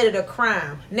 she committed a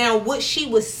crime. Now, what she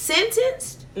was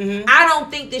sentenced, I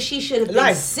don't think that she should have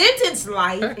been sentenced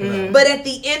life. But at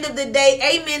the end of the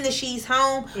day, amen that she's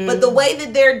home. But the way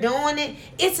that they're doing it,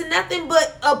 it's nothing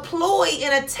but a ploy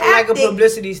and a tactic. Like a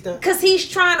publicity stunt. Because he's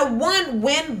trying to,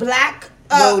 win black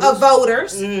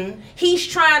voters. He's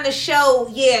trying to show,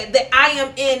 that I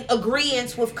am in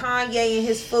agreement with Kanye and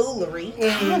his foolery.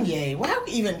 Kanye? Why are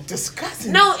we even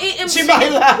discussing? No, we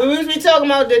be talking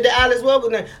about the Alice Walker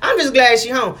thing. I'm just glad she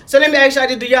home. So let me ask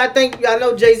y'all, do y'all think, y'all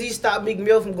know Jay-Z stopped Meek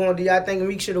Mill from going, do y'all think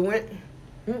Meek should have went?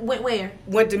 Went where?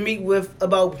 Went to meet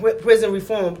about prison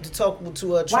reform to talk to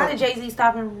Trump. Why did Jay-Z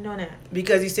stop him from doing that?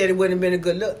 Because he said it wouldn't have been a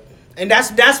good look. And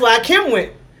that's why Kim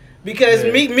went. Because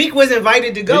Meek was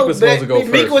invited to go.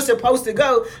 Meek was supposed to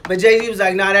go, but Jay-Z was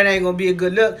like, nah, that ain't going to be a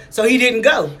good look. So he didn't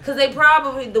go. Because they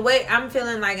probably, the way I'm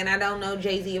feeling like, and I don't know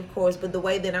Jay-Z, of course, but the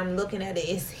way that I'm looking at it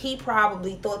is he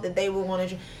probably thought that they were going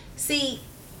to... See,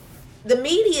 the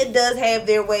media does have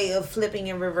their way of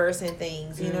flipping and reversing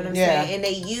things, you know what I'm saying? And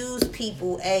they use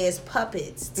people as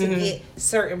puppets to get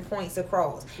certain points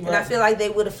across. Right. And I feel like they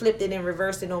would have flipped it and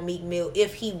reversed it on Meek Mill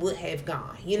if he would have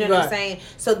gone. You know what I'm saying?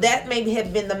 So that maybe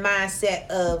have been the mindset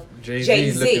of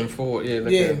Jay-Z. Looking forward,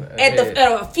 at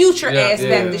a future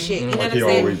aspect of shit. You know what I'm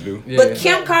saying? Always do. But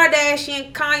Kim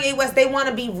Kardashian, Kanye West, they want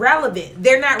to be relevant.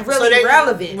 They're not really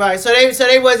relevant. Right. So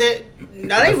they wasn't.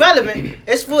 No, they relevant.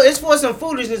 It's for some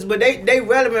foolishness, but they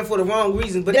relevant for the wrong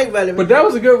reasons. But they relevant. But that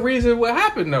was a good reason what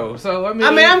happened though. So I'm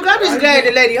just glad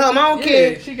the lady home. I don't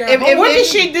care. What did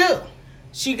she do?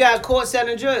 She got caught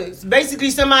selling drugs.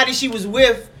 Basically, somebody she was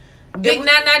with.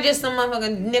 Not just some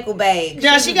motherfucking nickel bag.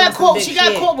 Yeah, she got caught. She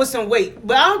got caught with some weight,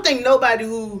 but I don't think nobody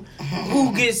who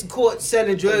gets caught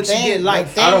selling drugs should get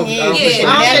life. I don't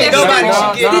think nobody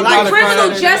should get life. The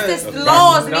criminal justice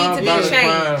laws need to be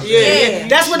changed. Yeah,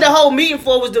 that's what the whole meeting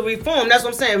for was the reform. That's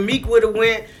what I'm saying. Meek would have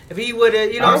went if he would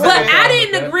have, you know. But I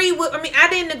didn't agree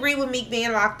with Meek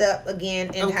being locked up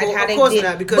again and how they did.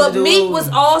 Not, but Meek was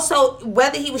also,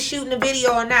 whether he was shooting a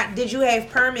video or not, did you have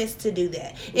permits to do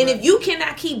that? And if you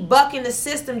cannot keep bucking the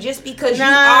system just because you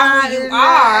are who you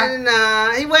are.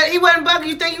 Nah, he wasn't bucking.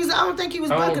 You think he was? I don't think he was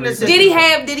bucking the system. Did he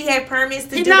have permits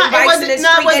to do the bikes in the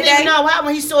street that day? No, what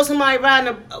happened? He saw somebody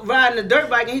riding a dirt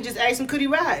bike and he just asked him could he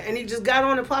ride, and he just got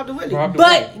on and popped the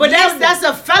wheelie. But that's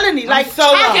a felony. Like I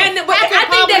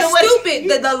think that's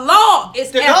stupid. The law is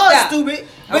stupid.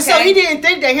 But so he didn't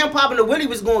think that him popping the wheelie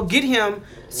was going to get him.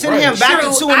 Send him back to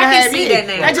 2.5 years.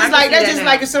 That's just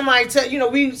like if somebody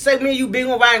tell we say me and you big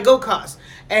on riding go-karts.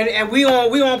 And we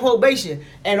on probation,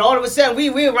 and all of a sudden we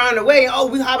around the way. Oh,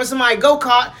 we hopping somebody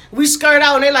go-kart. We skirt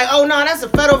out, and they like, oh no, that's a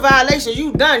federal violation.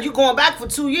 You done. You going back for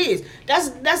 2 years.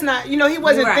 That's not. He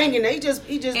wasn't thinking that. He just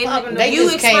popping. You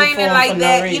explain it like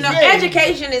that.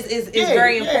 Education is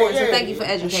very important. So thank you for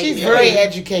education. She's very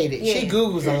educated. She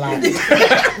Googles a lot.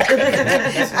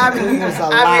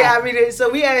 I mean, so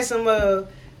we had some.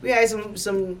 We had some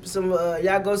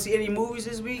y'all go see any movies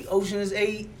this week? Ocean's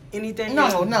 8, anything? No,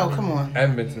 come on. I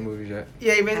haven't been to the movies yet.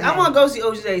 Yeah, man. I want to go see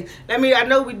Ocean's 8. I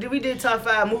know we did top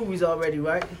 5 movies already,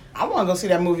 right? I want to go see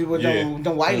that movie with them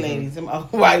white ladies. Them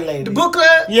white ladies. The book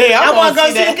club? Yeah, I want to go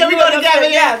see that. it. Can we go together?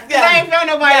 Yes. I ain't found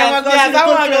nobody. I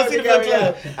want to go see the book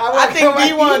club. I think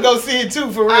we want to go see it too,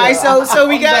 for real. All right, so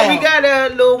we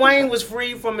got Lil Wayne was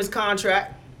free from his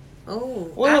contract.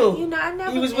 Oh, I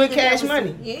never. He was with Cash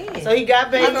Money. Yeah. So he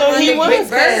got paid. I thought he was.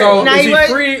 So is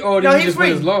he free or did he just win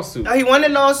his lawsuit? No, he won the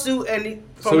lawsuit, and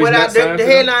from what the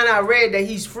headline I read that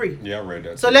he's free. Yeah, I read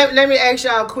that. So let me ask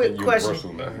y'all a quick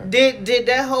question. Did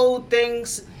that whole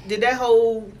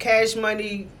Cash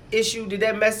Money issue, did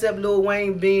that mess up Lil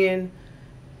Wayne being?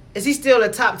 Is he still a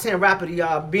top 10 rapper to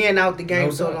y'all, being out the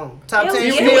game so long? Top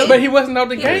 10? But he wasn't out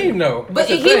the game, though. But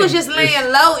he was just laying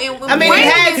low. And Wayne he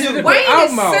had to. Wayne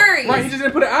is serious. Right, he just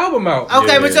didn't put an album out.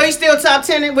 Okay, but so he's still top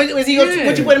 10? Would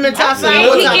you put him in top 5?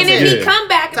 And if he come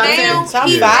back top down, top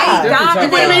he's five. You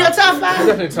put him in your top 5?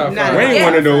 Definitely top 5. Wayne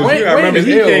one of those. I remember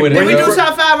he came with Did we do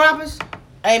top 5 rappers?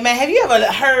 Hey man, have you ever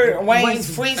heard Wayne's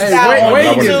freestyle on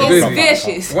Wayne YouTube? gets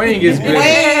vicious. Wayne gets busy.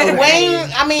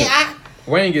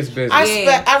 Wayne gets busy.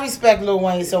 I respect Lil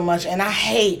Wayne so much, and I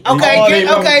hate. Okay.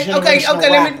 Let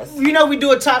me. We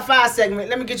do a top 5 segment.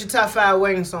 Let me get your top 5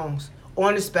 Wayne songs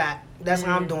on the spot. That's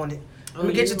how I'm doing it. Let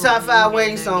me get your top 5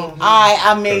 Wayne songs. Alright,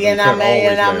 I'm million.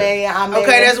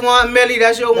 Okay, that's one. Millie,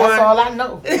 that's your one. That's all I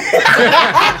know.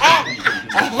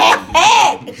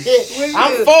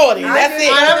 I'm 40. That's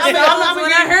it.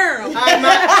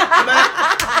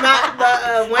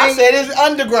 I said it's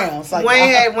underground. It's like,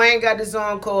 Wayne got this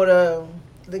song called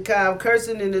I'm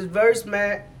cursing in this verse,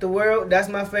 man. The world. That's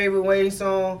my favorite Wayne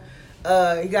song.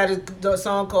 He got a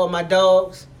song called My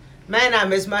Dogs. Man, I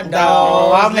miss my dogs.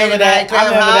 I remember that.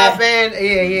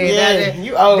 Yeah.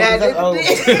 You old. That's old.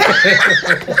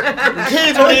 The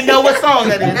kids don't even know what song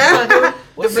that is.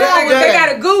 They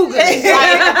gotta Google it.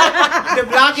 The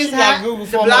block is hot.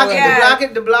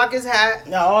 The block is hot.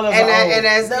 No, all of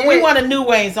them. We want a new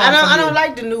Wayne song. I don't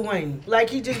like the new Wayne. Like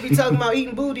he just be talking about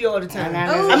eating booty all the time.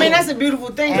 I mean that's a beautiful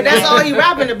thing, but that's all he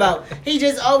rapping about. He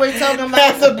just always talking about.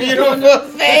 That's a beautiful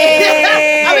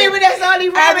thing. I mean, but that's all he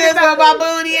rapping about. My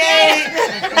booty ate.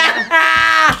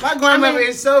 My grandmother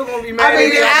is so gonna be mad.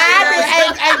 Hey,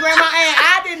 grandma,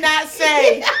 I did not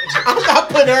say. I'm not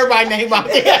putting everybody's name out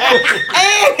there.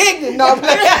 And Hickman, no. And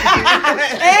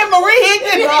Marie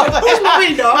Hickman, no.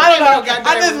 Marie, no. I don't know.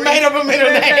 I just made up a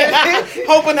middle name,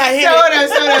 hoping I hit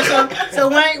it. So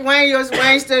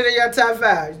Wayne still in your top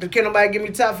 5. Can nobody give me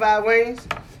top 5 Waynes?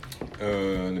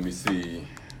 Let me see.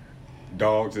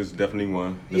 Dogs is definitely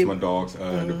one. That's my dogs.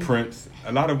 The Prince.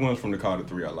 A lot of ones from the Carter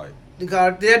 3 I like. Today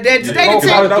the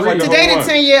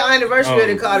 10-year anniversary of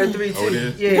the Carter 3 too. Oh, it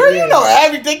is? Yeah, girl, you know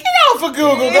everything. Get out for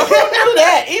Google. Don't do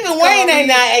that. Even Wayne ain't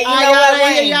not. You know what,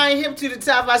 Wayne? Y'all ain't hip to the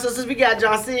top 5. So since we got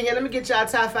John C here, let me get y'all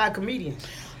top 5 comedians.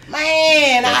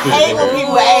 Man, I hate when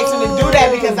people ask me to do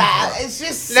that because it's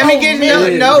just. Let me get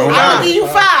no. I'll give you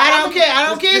 5. I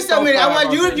don't care so many. I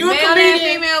want you a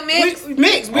comedian. Female mix.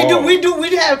 Mix.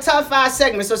 We have top 5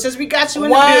 segments. So since we got you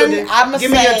in the building, give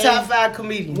me your top 5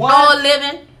 comedians. All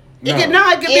living. It could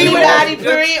be anybody,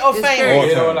 period, or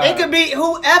famous. It could be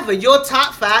whoever. Your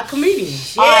top 5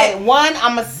 comedians. All right, one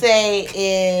I'm gonna say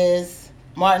is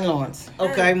Martin Lawrence.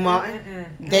 Okay, Martin.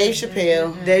 Dave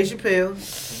Chappelle.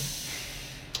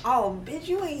 Oh, bitch,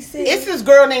 you ain't said. It's this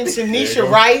girl named Tanisha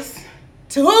Rice.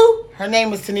 To who? Her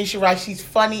name is Tanisha Rice. She's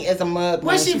funny as a mug.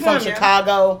 Where's she from?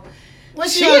 Chicago.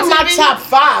 What's she in my top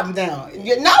 5 now?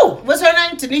 No. What's her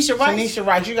name? Tanisha Rice. Tanisha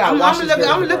Rice. You gotta watch this. I'm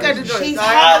gonna look at the joint. She's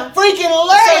freaking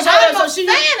hilarious. I'm a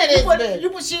fan of this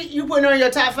bitch. You putting her in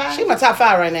your top 5? She's my top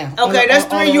 5 right now. Okay, that's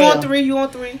 3. You on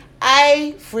 3?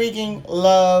 I freaking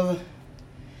love.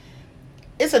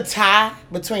 It's a tie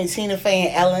between Tina Fey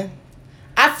and Ellen.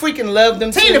 I freaking love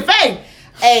them. Tina Fey.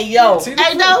 Hey yo. Who the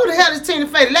hell is Tina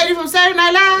Fey? The lady from Saturday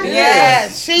Night Live?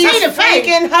 Yes. She's Tina Fey.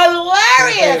 freaking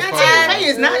hilarious. Tina Fey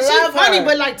is not. She's funny,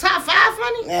 but like top 5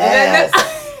 funny.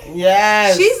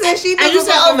 Yes. She said she. And you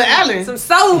said over Ellen. Some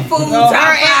soul food. No, her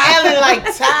and Ellen like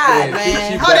tied,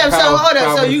 man. Hold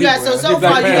up. So you got so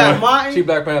far you got Martin. She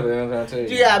Black Panther. That's what I'm tell you.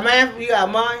 You got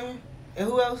Martin. And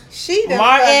who else? She done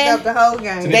Martin, up the whole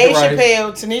game. Dave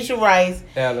Chappelle, Tanisha Rice,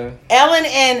 Ellen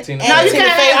and Tina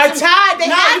Fey are tied. They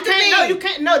have to be. No, you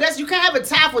can't. No, you can't have a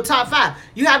tie for top 5.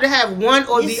 You have to have one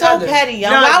or the other. You're so petty,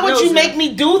 y'all. Why would you make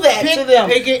me do that to them?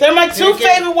 They're my 2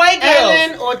 favorite white girls.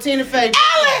 Ellen or Tina Fey?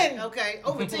 Ellen. Okay,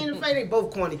 over Tina Fey, they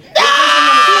both corny.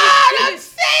 Don't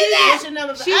say What's your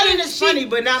number 5? Ellen is funny,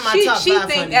 but not my top 5 She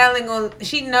funny.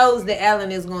 she knows that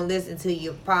Ellen is gonna listen to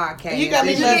your podcast. You got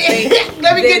me.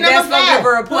 Let me get number 5.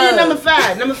 Who your number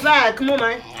 5? Number 5. Come on,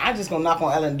 man. I'm just gonna knock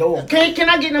on Ellen's door. Can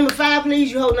I get number 5,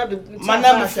 please? You holding up the my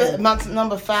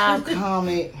number 5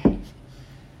 comic.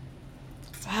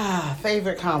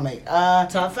 Favorite comic.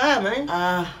 Top 5,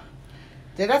 man.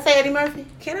 Did I say Eddie Murphy?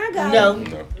 Can I go? No.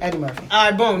 Eddie Murphy. All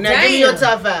right, boom. Now give me your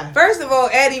top 5. First of all,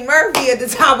 Eddie Murphy at the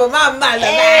top of my mind.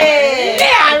 Hey.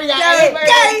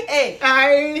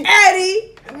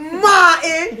 Eddie,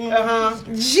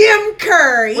 Martin, Jim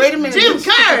Curry. Wait a minute. Jim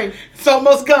Curry. It's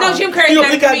almost gone. No, Jim Curry's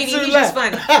not a comedian. He's just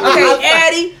funny. Okay,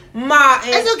 Eddie,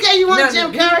 Martin. It's okay. You want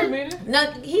Jim Curry?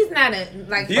 No, he's not a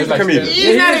like. He's a comedian.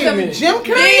 He's not a comedian. Jim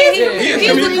Curry.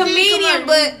 He's a comedian,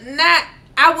 but not.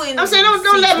 I wouldn't. I'm saying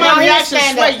don't let my reaction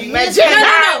sway you, man. No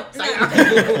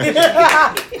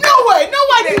way. No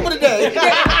white people today.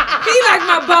 He like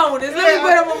my bonus. Let me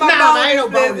put him on my bonus. Nah, ain't no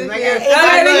bonus.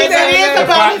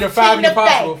 Your 5 and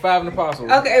Impossible. 5 and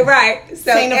Impossible. Okay, right.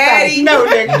 So Eddie. No,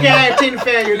 nigga. You can't have Tina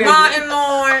Fey. Martin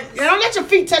Lawrence. Yeah, don't let your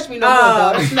feet touch me no more,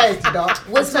 dog. That's nasty, dog.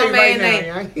 What's my man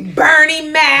name? Bernie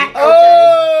Mac.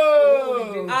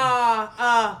 Oh.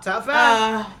 Top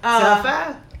 5. Top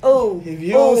 5. Oh, if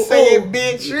you don't say it,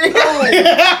 bitch.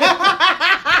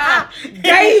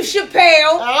 Dave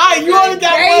Chappelle. All right, you only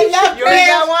got one left. You only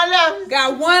got one left.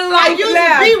 Got one life use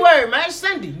left. the B word, man. It's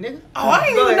Sunday, nigga. Oh, I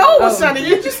didn't even know it was Sunday.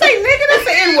 You just say nigga, that's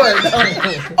the N word.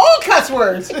 All cuss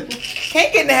words.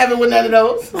 Can't get into heaven with none of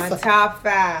those. My top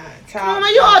 5. Come on,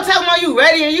 man. You all talking about you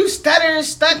ready and you stuttering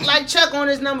stuck like Chuck on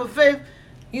his number 5.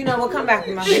 You know, we'll come back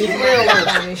to my real work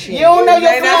on this shit. You don't know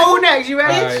your flow. Who next? You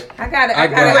ready? Right. I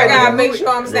gotta make sure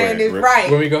I'm saying this right.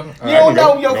 Where we go? You don't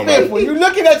know your 5th one. You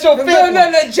looking at your 5th one. No,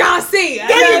 John C.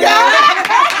 There you go.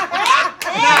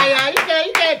 Nah, you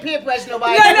can't peer pressure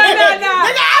nobody. No. Nigga, I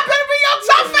better be your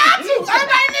top 5 too.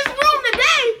 Everybody in this room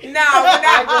today. No,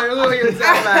 Who are your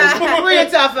top 5? Who are your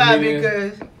top 5?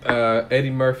 Because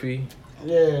Eddie Murphy.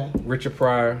 Yeah. Richard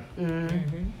Pryor.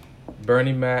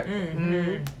 Bernie Mac.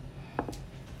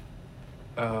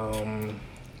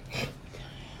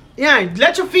 Yeah,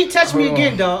 let your feet touch me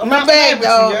again, dog. My bad,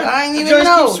 dog. I ain't even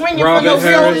know. Keep swinging Robin for no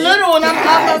Harris. real little, and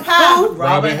I'm high.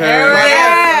 Robin Harris.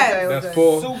 Yes. That's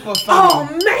 4. Super funny. Oh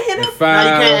man, And 5. Now you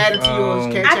can't add it to yours.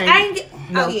 Can't change I it. ain't get.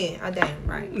 Oh yeah, I damn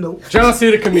right. Nope. John C.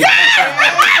 the comedian.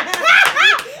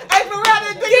 Hey, for real, I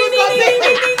didn't think you was gonna pick me.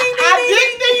 I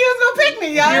didn't think you was gonna pick me,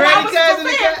 y'all. You ready, I was cousin?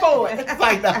 prepared for it.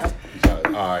 Like that.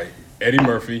 All right. Eddie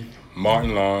Murphy,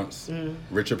 Martin Lawrence,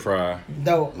 Richard Pryor,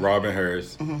 Dope. Robin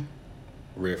Harris,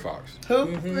 Red Fox. Who?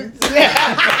 This is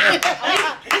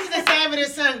the same with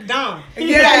his son, Don.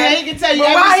 Yeah, he can tell you But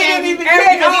every why he same. didn't even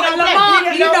care?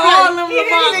 Lamar, you know all them He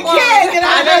didn't even Lamar. care.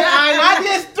 I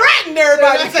just threatened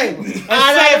everybody to say.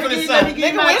 Let me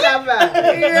give you my top 5.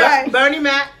 Right. Bernie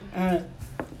Mac,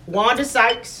 Wanda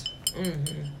Sykes,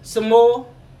 Samoa,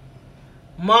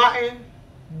 Martin,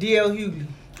 D.L. Hughley.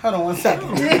 Hold on one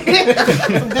second.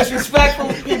 Some disrespectful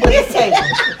people at this table.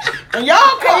 And y'all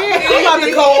I'm about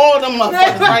to call all them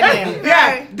motherfuckers right now.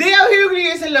 Yeah, D.L. Hughley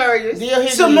is hilarious. D.L. Hughley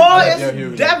Samoa is is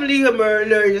Hughley. definitely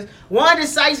hilarious. Wanda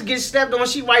Sykes gets stepped on.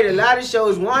 She write a lot of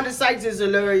shows. Wanda Sykes is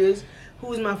hilarious. Who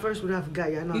was my first one? I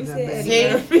forgot. Y'all know I got bad. No,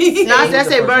 I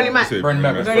said Bernie Mac. Bernie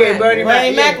Mac. Yeah, Bernie Mac.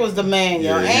 Bernie Mac was the man,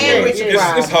 yo. And Richard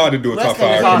Pryor. It's hard to do a top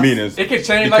Let's 5 comedians. It could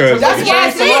change like because- tomorrow. That's Yeah,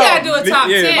 so you gotta do a top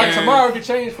Yeah. 10. Like tomorrow it could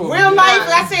change for me. Real life,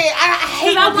 I said, I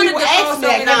hate I when wanted people to ask throw me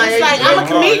that. something Cause it's out. like, I'm a Yeah.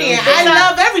 comedian. I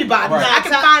love everybody. Right. I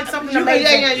can find something to make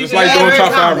It's like doing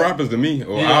top 5 rappers to me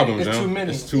or albums. it's yo. too many.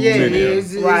 It's too Yeah, many. yo.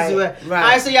 it's Right, right. right. All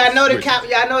right, so y'all know the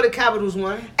Switch. y'all know the Capitals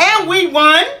won. And we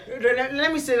won. Let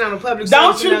me sit down on public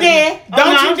Don't service you announcement. dare.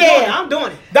 Don't you I'm dare. doing it. I'm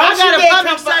doing it. Don't I got you a dare public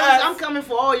come for service. us. I'm coming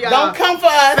for all y'all. Don't come for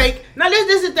us. Fake. Now this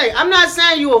is the thing. I'm not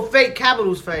saying you a fake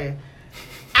Capitals fan.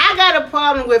 I got a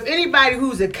problem with anybody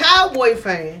who's a Cowboy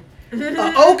fan, a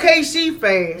OKC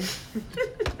fan,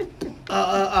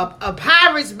 a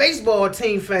Pirates baseball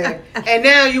team fan, and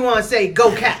now you want to say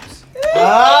go Caps. Oh,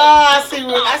 I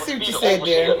see what you said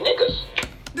there.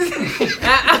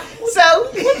 So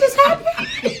what just happened?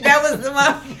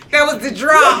 That was the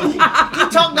drop. You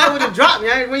talk that with a drop,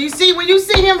 man. When you see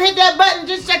him hit that button,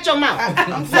 just shut your mouth.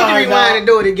 I'm Let sorry, me rewind dog. and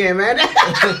do it again, man.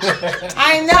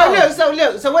 I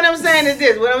know. So what I'm saying is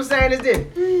this.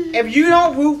 If you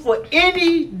don't root for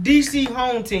any DC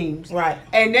home teams, Right.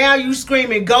 and now you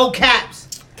screaming "Go Caps,"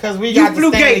 Because we you got the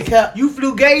flew Stanley Gazy. Cup. You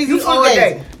flew Gazy You flew all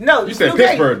day. Gazy. No, You said flew Gazy.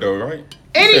 Pittsburgh though, right?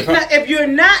 If you're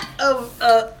not of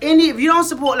if you don't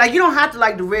support, like, you don't have to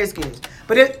like the Redskins,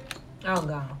 but Oh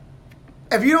god.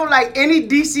 if you don't like any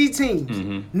DC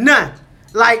teams, none,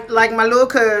 like my little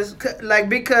cuz, like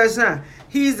big cuz son,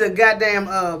 He's a goddamn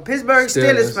Pittsburgh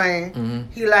Steelers fan.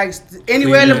 Mm-hmm. He likes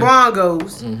anywhere LeBron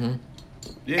goes. Mm-hmm.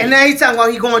 Yeah. And now he's talking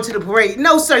about he going to the parade.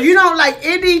 No, sir, you don't like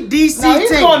any DC team.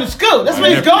 He's going to school. That's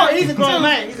where he's going. He's a grown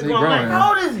man. He's a grown man.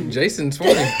 How old is he? Jason's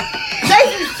 20.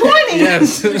 Jason's 20?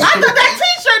 Yes. I thought that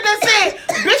t-shirt that said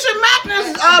Bishop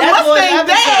Mackner's Mustang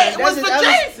dad was for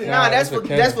Jason. No, that's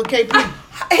for KP.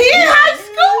 He in high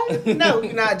school? No,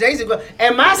 Jason.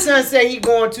 And my son said he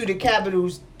going to the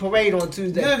Capitals parade on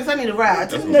Tuesday. Good, because I need a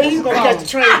ride. He's going to catch the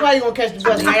train. He's probably going to catch the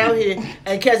bus right out here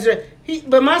and catch the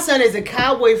But my son is a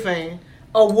Cowboy fan,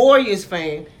 a Warriors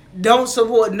fan, don't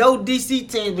support no DC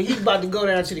teams, but he's about to go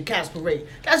down to the Caps parade.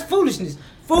 That's foolishness.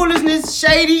 Foolishness,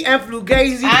 shady, and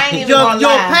fugazi.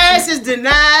 Your pass is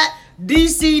denied.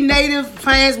 DC native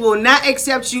fans will not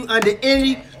accept you under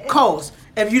any cost.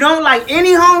 If you don't like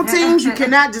any home teams, you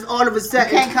cannot just all of a sudden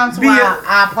can't come to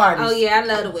our parties. Oh yeah, I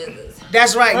love the Wizards.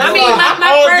 That's right. I mean, my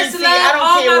first DC, love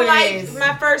all my life,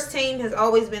 my first team has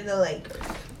always been the Lakers.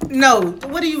 No,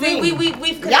 what do you mean? We've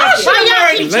connected. Y'all should have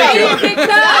married each other.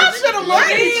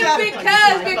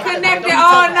 Because we've been connected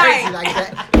all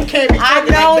night. I've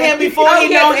known him before he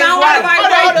known his wife.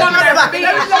 Let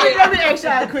me ask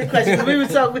y'all a quick question. We were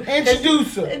talking.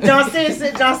 Introduce her. John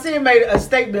made a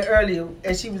statement earlier,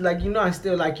 and she was like, I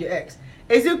still like your ex.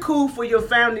 Is it cool for your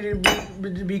family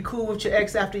to be cool with your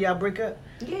ex after y'all break up?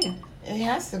 Yeah. It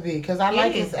has to be, because I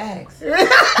like his ex.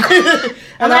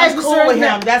 And I'm cool with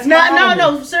him. That's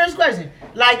no, serious question.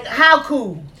 Like, how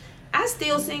cool? I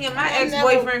still sing at my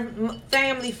ex-boyfriend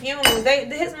family funerals.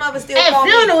 His mother still at call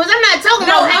funerals? Me. I'm not talking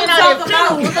about hanging out at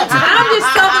funerals. I'm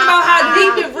just talking about how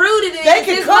deep and rooted it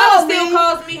is. His mother still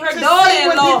calls me her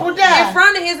daughter-in-law in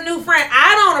front of his new friend.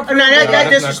 I don't approve.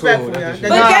 That's disrespectful. Cool.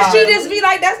 But she just be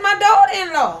like, "That's my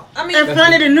daughter-in-law." I mean, in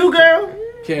front of the new girl.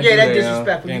 That's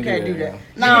disrespectful. You can't do that.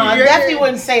 No, I definitely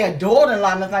wouldn't say a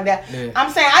daughter-in-law, nothing like that. Yeah. I'm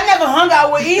saying I never hung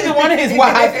out with either one of his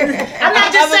wives. I'm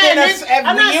not just saying this.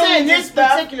 I'm not saying this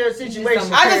particular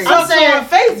situation. I just talked to her on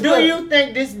Facebook. Do you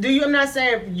think this? I'm not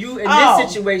saying you in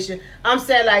this situation. I'm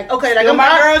saying like, okay, like my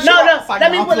girl.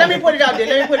 Let me put it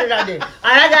out there.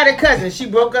 I got a cousin. She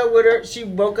broke up with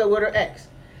her ex,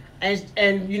 and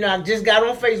I just got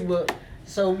on Facebook.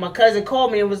 So my cousin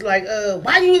called me and was like,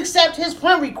 why do you accept his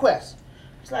friend request?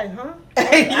 Like, huh?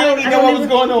 You don't even know what was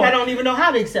going on. I don't even know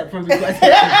how to accept friend requests.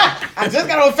 I just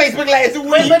got on Facebook last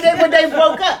week. But they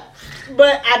broke up.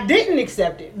 But I didn't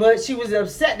accept it. But she was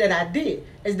upset that I did.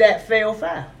 Is that fair or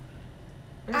foul?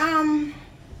 I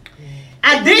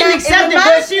didn't accept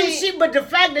it, but the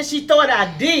fact that she thought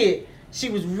I did, she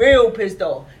was real pissed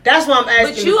off. That's why I'm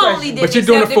asking. But you only didn't accept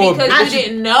it because you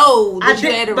didn't know that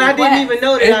you had a request. But I didn't even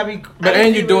know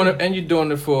that you're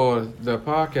doing it for the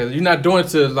podcast. You're not doing it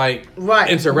to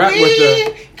interact with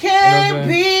the. We can't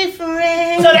be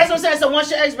friends. So that's what I'm saying. So once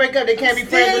your ex break up, they can't be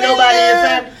friends with nobody in your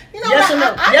family. Yes or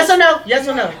no? Yes or no? Yes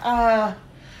or no?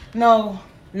 No.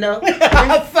 No.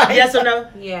 Yes or no?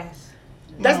 Yes.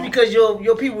 That's because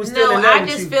your people still in love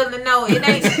with you. No, I just feel it ain't. No,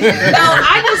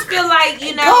 I just feel like,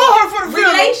 call her for the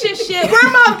relationship.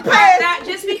 Grandma passed. Not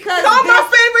just because. Call my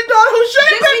favorite daughter who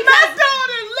should have been my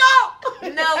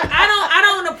daughter-in-law. No, I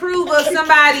don't approve of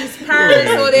somebody's parents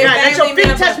or their family members. Let your feet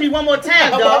members. touch me one more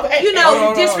time, dog.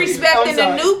 Disrespecting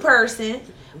the new person.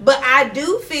 But I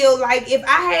do feel like if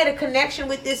I had a connection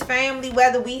with this family,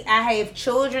 whether I have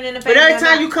children in the family, but every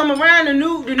time you come around, the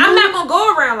new, I'm not gonna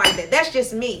go around like that. That's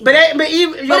just me. But if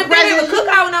they have a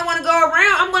cookout and I want to go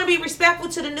around, I'm gonna be respectful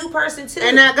to the new person too.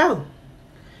 And not go.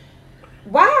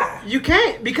 Why? You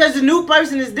can't, because the new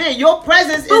person is there. Your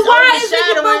presence is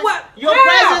overshadowing. Your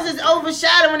presence is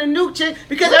overshadowing the new chick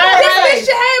because everybody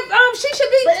she should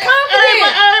be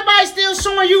confident. Everybody's still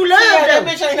showing you love. That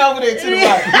bitch ain't over there to the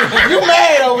right. You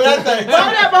mad over that thing?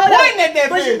 Pointing at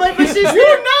that bitch. But she's you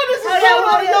know this is going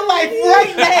on in your life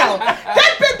right now.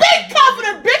 That bitch, be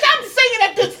confident, bitch. I'm singing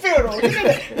at this funeral. You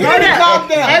need to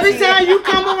calm down. Every time you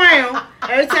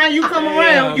come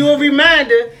around, you're a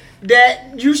reminder that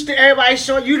everybody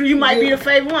show you might be the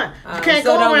favorite one. You can't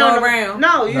go around.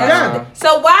 No, you done.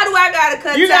 So why do I gotta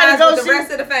cut ties with the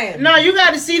rest of the family? No, you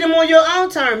gotta see them on your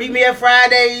own terms. Meet me at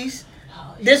Fridays.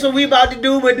 This what we about to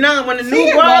do, but no, when the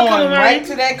new bride come around, right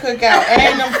to that cookout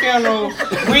and them funerals,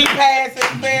 repasses,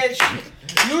 bitch.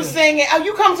 You singing? Oh,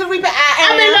 you come to repass?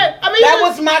 That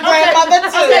was my grandmother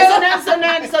too.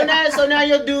 Okay, so now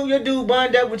your dude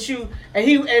bond up with you,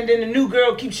 and then the new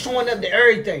girl keeps showing up to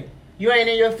everything. You ain't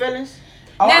in your feelings?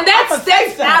 Now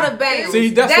that's out of bounds. See,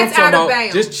 that's what I'm talking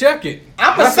about. Just check it.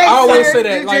 I always say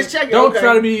that. Like, don't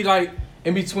try to be like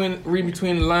read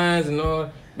between the lines and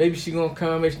all. maybe she gonna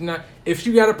come. If she not, if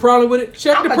you got a problem with it,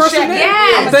 check the person.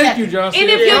 Yes. Thank you, John. And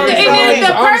if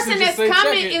the person that's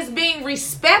coming is being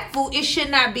respectful, it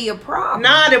should not be a problem.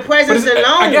 Nah, the presence alone.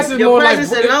 I guess it's your more like.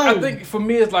 alone. I think for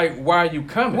me, it's like, why are you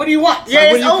coming? What do you want?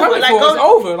 Yeah, it's over. Like, it's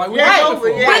over. Like, it's over.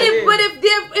 Yeah, but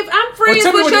if I'm friends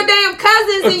with your damn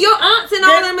cousins and your aunts and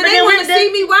all them, and they want to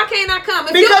see me, why can't I come?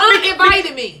 If your aunt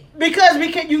invited me. Because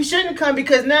you shouldn't come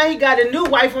because now he got a new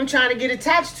wife I'm trying to get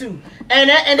attached to. And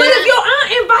but if your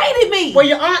aunt invited me. Well,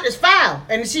 your aunt is foul.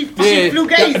 And she flew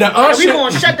gaze. The aunt we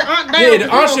going to shut the aunt down. Yeah, the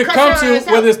aunt should come to,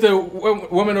 whether it's the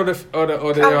woman or the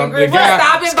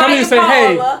guy, come and say,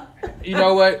 hey, you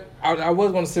know what? I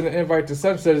was going to send an invite to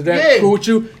such and such. Is that cool with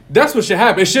you? That's what should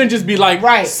happen. It shouldn't just be like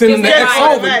sending the ex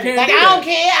over. Like, I don't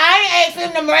care. I ain't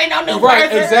asking them to bring no new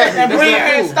person. Exactly. And bring her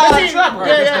and start trouble.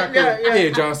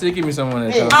 Yeah, John, see, give me some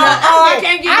money. I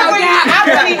can't get no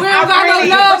guy. We don't got no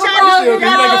love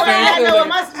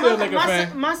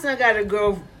for my son got an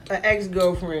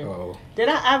ex-girlfriend. That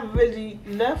I really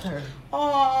love her.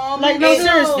 Oh, like no,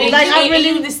 seriously. Like I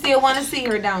really you still want to see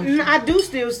her, don't you? I do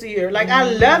still see her. Like I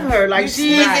love her. Like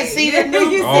she can see the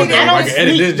new. I don't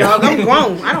sneak, dog. I'm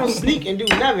grown. I don't sneak and do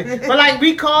nothing. But like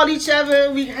we call each other,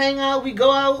 we hang out, we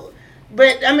go out.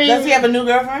 But I mean, does he have a new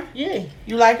girlfriend? Yeah.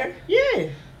 You like her? Yeah.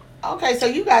 Okay, so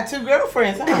you got 2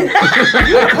 girlfriends, huh?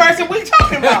 You the person we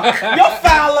talking about. Your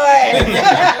foul ass.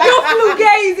 Your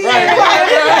flugazy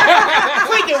ass.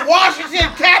 Freaking Washington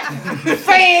Captain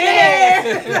fan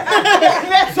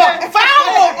ass. So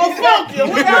foul or funky?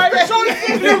 We got to show you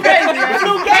flugazy.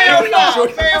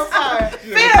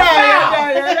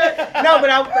 No, but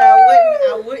I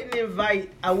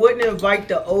wouldn't invite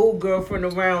the old girlfriend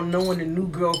around knowing the new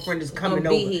girlfriend is coming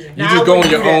over. You just go on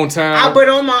your own time. But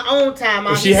on my own time.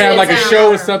 If she had like a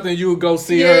show or something, you would go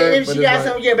see her. Yeah, if she got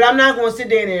something, but I'm not going to sit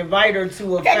there and invite her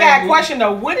to a family. I got a question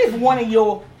though. What if one of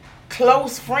your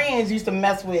close friends used to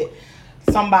mess with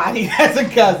somebody that's a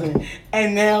cousin,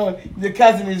 and now the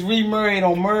cousin is remarried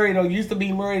or married or used to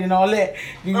be married and all that?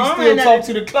 Do you still talk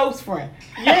to the close friend?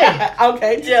 Yeah.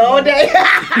 Okay. Yeah, all day.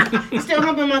 You still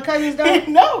humping my cousins though?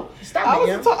 No. Stop I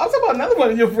was talking about another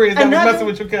one of your friends that was messing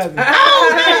with your cousin. Oh,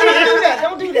 no,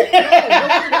 don't do that.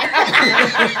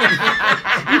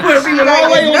 You put people all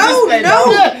the way on display. No.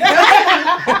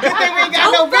 Good thing we ain't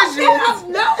got no visuals.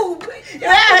 No.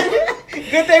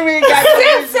 Good thing we ain't got no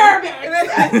visuals.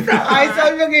 All right,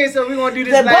 so look here. So we gonna do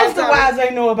this that last Buster Wives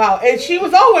ain't know about, and she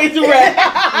was always direct.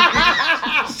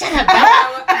 Shut up.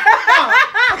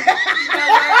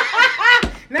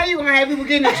 Now you gonna have people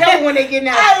getting in trouble when they get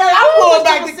out. I'm going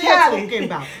back to Cali. Talking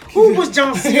about? Who was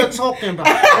John Cena talking about?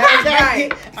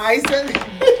 Right. All right, so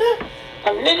a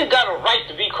nigga got a right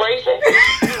to be crazy.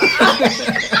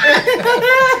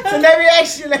 So let me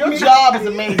ask you. Your job is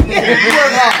amazing. You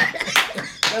work hard.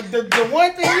 The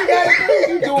one thing you gotta do,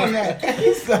 you doing that.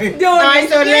 All right,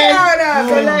 so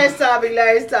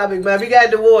last topic, man. We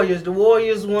got the Warriors. The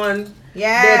Warriors won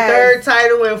their 3rd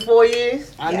title in 4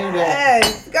 years. I knew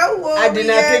that. Go Warriors. I did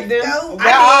not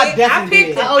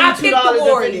pick them. I picked the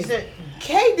Warriors.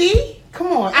 KD? Come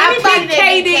on. I Anybody picked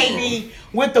that KD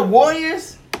with the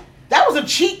Warriors? That was a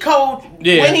cheat code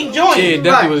when he joined. Yeah,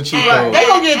 definitely was a cheat code. They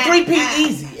gonna get 3-peat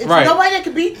easy. It's nobody that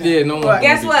can beat them. Yeah, no one.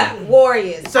 Guess what?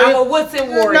 Warriors. So I'm a Woodson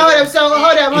Warrior. No, so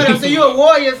hold up. So you're a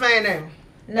Warrior fan now?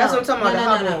 No, that's what I'm talking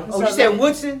about. No. Oh, you said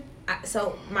Woodson?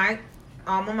 So my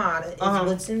alma mater is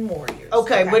Woodson Warriors.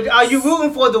 Okay, but are you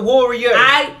rooting for the Warriors?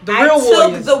 I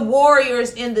took the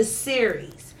Warriors in the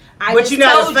series. But you're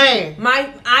not a fan.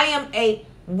 I am a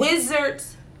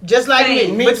Wizards. Just like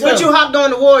me. But you hopped on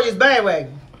the Warriors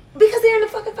bandwagon. Because they're in the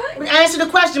fucking fight. Answer the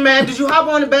question, man. Did you hop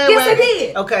on the bandwagon? Yes, I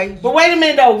did. Okay. But wait a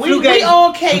minute, though. We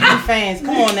all KD fans.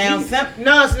 Come on now.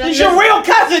 No, it's your real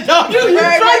cousin, dog. You're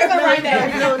right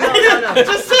now. No.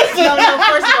 Just sister.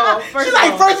 No,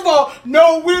 first of all,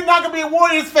 no, we're not going to be a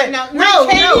Warriors fan. No. I'm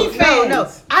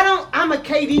a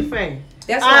KD fan.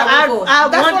 That's what I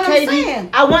want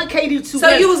KD to win. So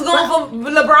you was going for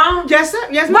LeBron? Yes, sir.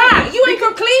 Yes, ma'am. Why? You ain't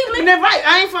from Cleveland? Right.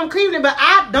 I ain't from Cleveland, but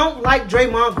I don't like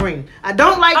Draymond Green. I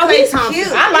don't like Klay Thompson. Cute.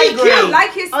 I like Green. I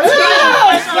like his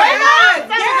Yes.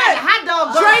 Hot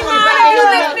dog. Draymond, if you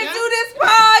listening to this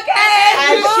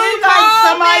podcast, and she liked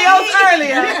somebody else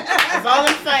earlier. That's all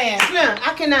I'm saying. Yeah,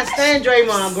 I cannot stand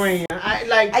Draymond Green.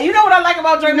 You know what I like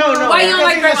about Draymond? No. Why you don't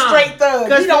like Draymond? He's a straight thug.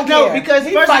 He don't care. Because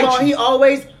first of all, he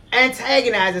always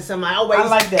antagonizing somebody. Always I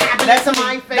like that. That's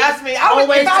somebody's face. That's me.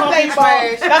 Always talking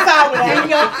trash. That's how I would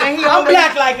act. And he I'm always,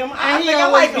 black like him.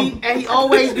 And he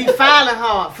always be filing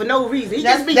hard for no reason. He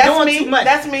just be doing too much.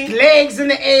 That's me. Legs in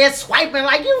the air, swiping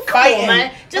like you. Come on,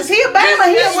 man. Just he a Bama.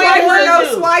 He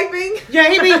no swiping. Yeah,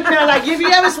 he be like if you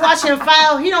ever watch him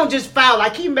foul, he don't just foul.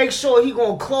 Like he make sure he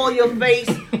gonna claw your face,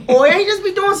 or he just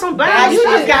be doing some bad. You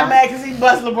just got mad because he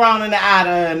bust LeBron in the eye the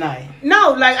other night.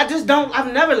 No, like I just don't.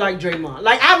 I've never liked Draymond.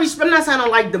 Like I'm not saying I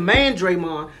don't like the man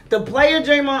Draymond, the player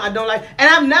Draymond. I don't like, and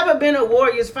I've never been a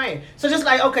Warriors fan. So just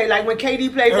like okay, like when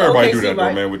KD played for everybody OKC, do that, right?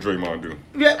 though, man. What Draymond do?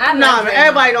 Yeah, man,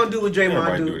 everybody don't do what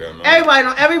Draymond do. That,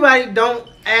 man. Everybody don't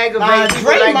aggravate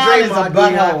people like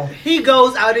Draymond do. He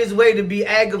goes out his way to be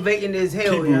aggravating as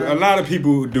hell. A lot of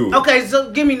people do. Okay,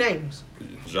 so give me names.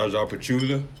 Zaza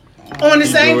Pachulia. On the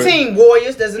same team,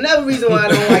 Warriors. There's another reason why I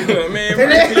don't like him.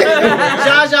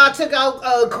 Zaza took out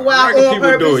Kawhi on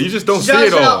purpose. Do it. You just don't see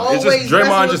it all. It's just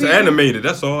Draymond just animated.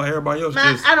 That's all. Everybody else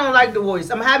just... I don't like the Warriors.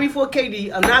 I'm happy for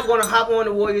KD. I'm not going to hop on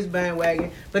the Warriors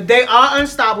bandwagon. But they are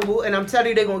unstoppable. And I'm telling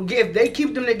you, they're going to get... If they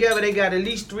keep them together, they got at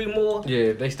least 3 more.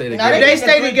 Yeah, they stay together. If they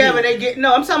stay together, they get...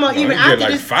 No, I'm talking about even after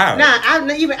this... 5.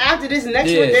 Even after this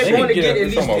next one, they're going to get at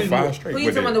least 3 more. Who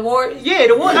you talking about, the Warriors? Yeah,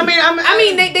 the Warriors. I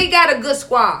mean, they got a good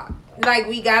squad. Like,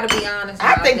 we gotta be honest.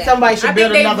 I think somebody should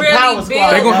build another power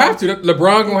squad. They're gonna have to.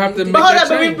 LeBron gonna have to make that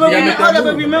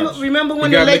change. Remember when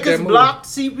the Lakers blocked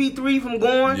CP3 from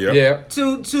going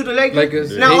to the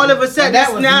Lakers? Now all of a sudden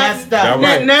that was messed up.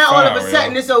 Now all of a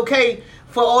sudden it's okay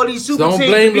for all these super teams to be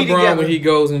together. Don't blame LeBron together. when he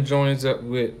goes and joins up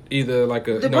with either like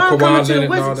a LeBron Kawhi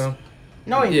Leonard and all them.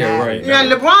 No, he's not. Right. Yeah,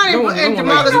 LeBron and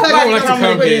DeMarcus Cousins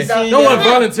come here. No one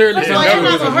voluntarily comes here. That's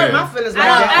not gonna hurt my feelings like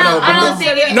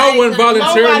that. No one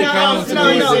voluntarily comes to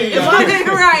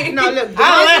the Right. No, look,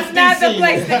 I left not the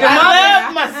place. I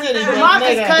love my city.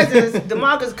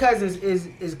 DeMarcus Cousins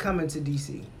is coming to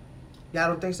DC. Y'all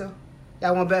don't think so?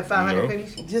 Y'all want to bet 500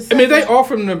 pennies? I mean, they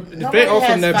offer him that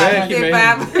bag. He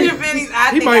 500 pennies.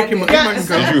 He might come.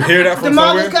 Did you hear that from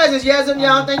somewhere? DeMarcus Cousins, yes, y'all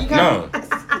don't think he coming? No.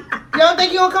 Y'all don't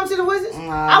think he gonna come to the Wizards?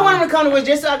 I want him to come to the Wizards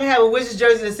just so I can have a Wizards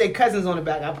jersey that say Cousins on the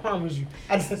back. I promise you.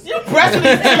 You pressing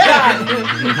these 2 guys.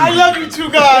 I love you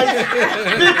 2 guys.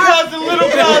 Big cousin,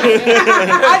 little cousin.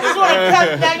 I just want to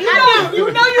cut that. You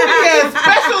know you get a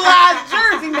specialized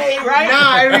jersey made, right?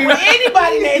 Nah,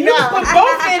 anybody named. You put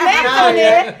both their names on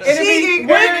there.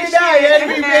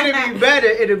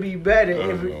 It'll be better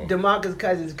if DeMarcus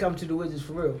Cousins come to the Wizards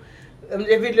for real.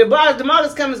 If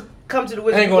DeMarcus come to the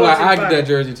Wizards, I ain't gonna lie, I get that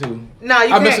jersey too. Nah, you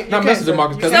can't. I'm messing with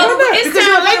DeMarcus Cousins. So it's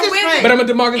time for the Wizards. But I'm a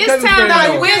DeMarcus Cousins fan. It's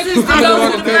time for the Wizards to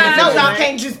go to the finals. I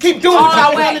can't just keep doing what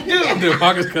I want to do.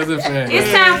 DeMarcus Cousins fan.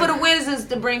 It's time for the Wizards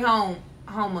to bring home.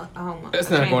 That's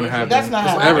not going to happen. That's not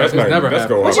happening. It's never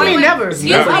happened. What you mean never?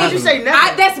 Why would you say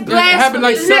never? That's blasphemy. It happened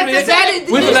like 78.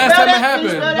 When's the last time it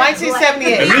happened?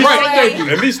 1978. Right, thank you.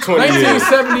 At least 20 years.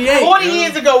 1978. 40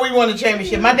 years ago, we won a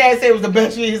championship. My dad said it was the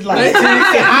best year of his life. He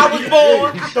said I was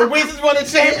born. The Wizards won a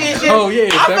championship. Oh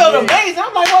yeah. I felt amazing.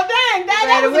 I'm like, well, dang,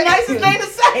 that was the nicest thing to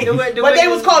say. But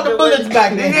they was called the Bullets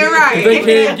back then. You're right.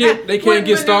 They can't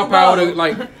get star power to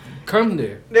like come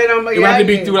there. It have to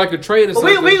be through like a trade or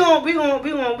something. We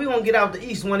gonna get out the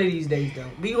East one of these days though.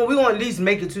 We gonna at least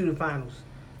make it to the finals.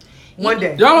 One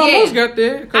day. Y'all almost got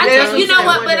there. You know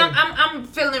what? But I'm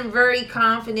feeling very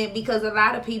confident because a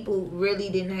lot of people really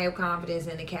didn't have confidence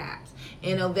in the Caps.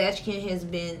 And Ovechkin has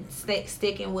been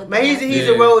sticking with us. He's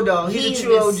a road dog. He's a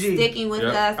true OG. Sticking with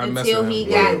us until he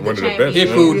got the championship.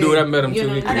 He's a cool dude. I met him too.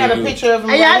 I got a picture of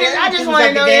him. I just want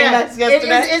to know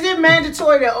is it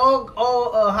mandatory that all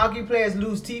hockey players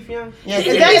lose teeth, young? Yes,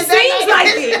 it seems like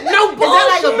it. No bullshit. Is that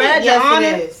like a badge of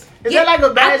honor? Is that like a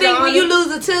badge? I think when you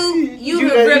lose a tooth, you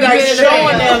really like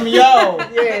showing them,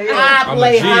 I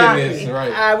play hockey.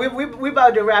 Right. We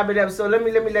about to wrap it up, so let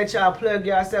me let y'all plug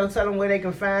yourself. Tell them where they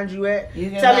can find you at.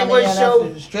 Tell me what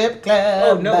show. Strip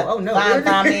club. Oh no.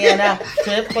 Find me in a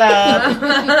strip club.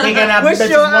 Picking up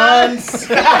bitches ones.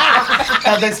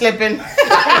 Cause they slipping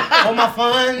on my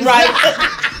funds. Right.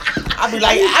 I'll be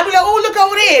like, oh, look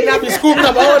over there. And I'll be scooping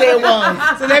up all their ones.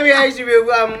 So let me ask you,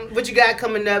 what you got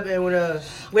coming up and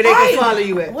where they can follow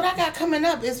you at? What I got coming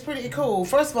up is pretty cool.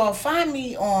 First of all, find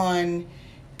me on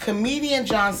Comedian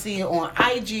John C on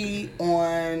IG,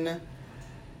 on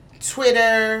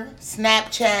Twitter,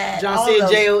 Snapchat. John C,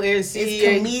 JONC. It's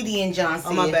Comedian John C.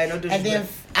 Oh, my bad. No disrespect. And then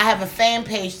I have a fan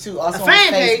page too. Also, a fan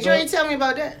on page? You ain't tell me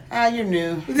about that. You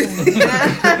knew.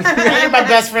 You're my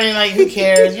best friend. Like, who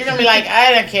cares? You're gonna be like,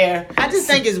 I don't care. I just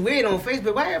think it's weird on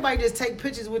Facebook. Why everybody just take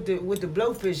pictures with the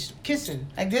blowfish kissing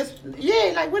like this?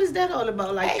 Yeah, like what is that all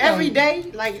about? Like every day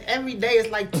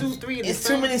it's like 2, 3. It's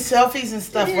too many selfies and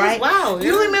stuff, right? Wow. Do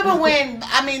you remember when?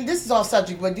 I mean, this is all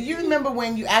subject, but do you remember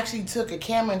when you actually took a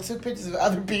camera and took pictures of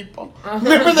other people?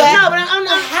 Remember that? No, but I'm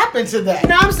not. What happened to that?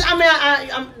 No, I'm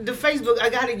the Facebook. I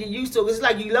gotta get used to it. It's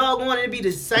like you log on and it be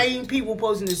the same people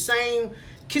posting the same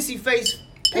kissy face.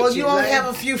 Well, you only have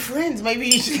a few friends. Maybe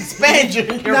you should expand your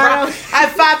I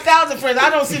have 5,000 friends. I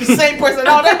don't see the same person at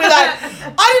all. They'll be like,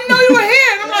 I didn't know you were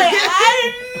here. And I'm like, I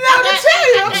didn't know to tell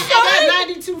you. I'm sorry. I got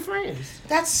 92 friends.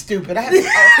 That's stupid. I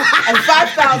have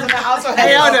 5,000. I also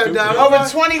have over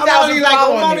 20,000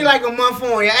 I'm only like a month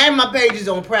on here. And my page is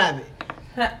on private.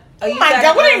 Oh my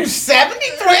God, what are you,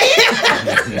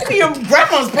 73? Your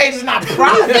grandma's page is not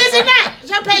private. Is it not?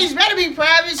 Your page better be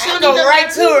private. She'll go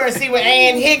right to her and see what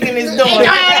Ann Higgin is doing.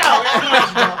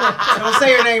 Don't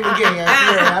say her name again.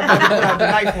 I better put out the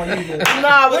knife on you.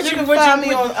 Nah, but you can find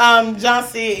me on John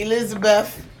C.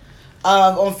 Elizabeth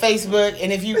on Facebook.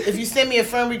 And if you send me a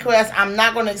friend request, I'm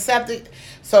not going to accept it.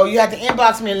 So you have to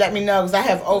inbox me and let me know because I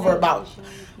have over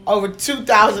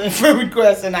 2,000 friend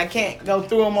requests and I can't go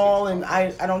through them all and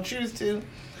I don't choose to.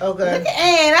 Okay. Look at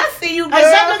Ann, I see you, girl.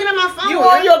 Hey, stop looking at my phone. You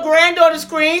on your granddaughter's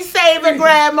screen, saving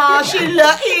grandma. She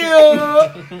love you.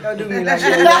 Don't do me like that. She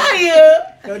love you.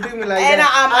 Don't do me like and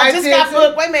that. I just got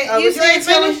booked. Wait a minute. You ain't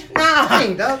finished? No.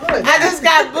 I just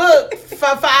got booked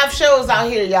for 5 shows out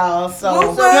here, y'all.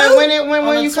 So when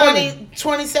you coming?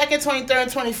 22nd, 23rd,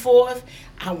 and 24th.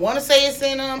 I want to say it's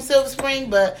in Silver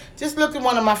Spring, but just look at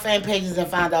one of my fan pages and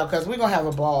find out because we're going to have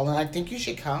a ball, and I think you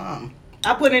should come.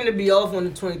 I put in to be off on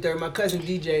the 23rd. My cousin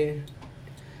DJ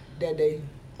that day.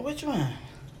 Which one?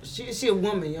 She a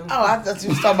woman, yo. Oh, I thought you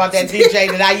was talking about that DJ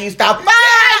that I used to.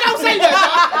 Don't say that.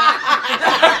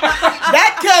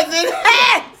 That cousin.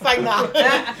 It's like, nah.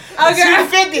 Okay.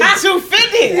 250. I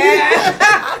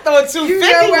thought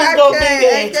 250 was going to be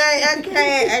there. I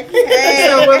can't.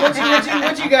 So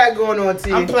what you got going on,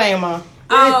 T? I'm playing, Mom.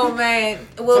 Oh man!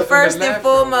 Well, first and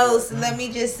foremost, let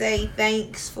me just say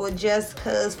thanks for Just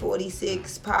Cuz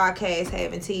 46 podcast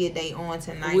having Tia Day on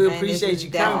tonight. We appreciate you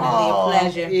coming. Definitely a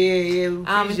pleasure.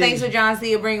 Yeah. And thanks for John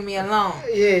C. bringing me along.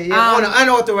 Yeah. On an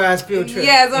unauthorized field trip.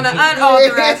 Yes, on an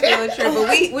unauthorized field trip, but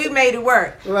we made it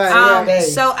work. Right.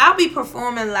 So I'll be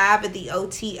performing live at the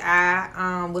OTI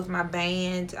with my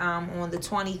band on the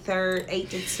 23rd, 8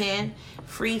 to 10.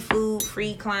 Free food,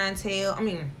 free clientele.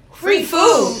 Free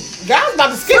food. God's about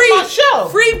to skip my show.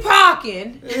 Free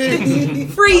parking.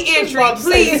 Free entry.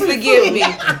 Please forgive me.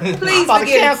 Please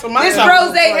forgive me. This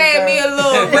rose had me a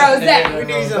little rose. We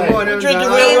need some more.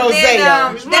 Drinking real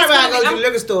rose. That's why I go to the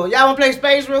liquor store. Y'all want to play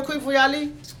Space real quick before y'all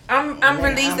leave? I'm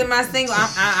releasing my single.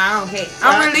 I don't care.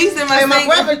 I'm releasing my single. My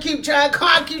brother keep trying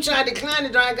to decline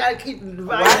it. I gotta keep.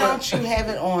 Why don't you have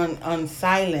it on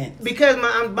silent? Because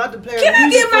I'm about to play. Can I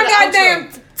get my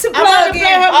goddamn to plug in?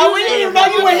 Oh, we didn't even know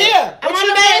you were here. What's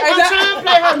your name? I'm trying to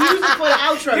play her music for the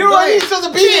outro. You were supposed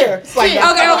to be here.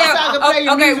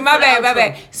 Okay. My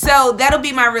bad. So that'll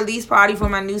be my release party for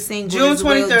my new single. June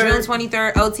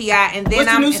 23rd, OTI, and then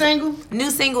what's the new single?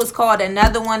 New single is called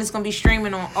Another One. It's gonna be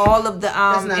streaming on all of the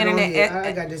internet.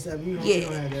 I got this up.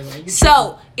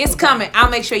 So it's coming. I'll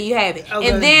make sure you have it. Okay.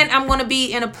 And then I'm gonna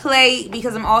be in a play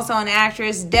because I'm also an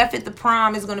actress. Death at the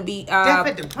Prom is gonna be Death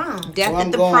at the Prom. Death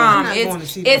at the Prom.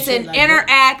 It's an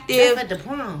interactive. Death at the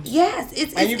Prom. Yes,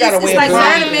 it's like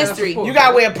murder mystery. You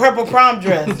gotta wear a purple prom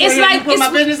dress. It's like put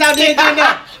my business out there.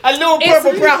 A little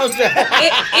purple prom dress.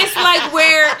 It's like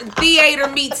where theater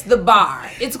meets the bar.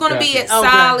 It's gonna be at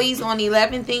Solly's on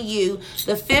 11th and U,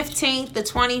 the 15th, the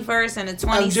 21st, and the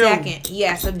 22nd.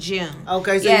 Yes, of June.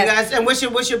 Okay, so you guys, and what's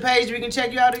your page? We can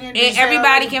check you out again. And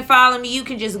everybody can follow me. You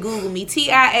can just Google me,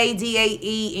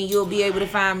 TIADAE, and you'll be able to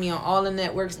find me on all the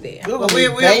networks there.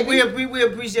 We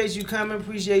appreciate you coming.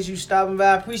 Appreciate you stopping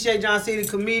by. Appreciate John C. the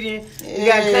comedian. You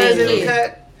got Cuz in the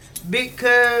cut. Big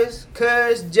Cuz,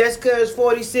 Just Cuz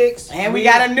 46. And we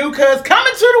got a new Cuz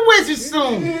coming to the Wizards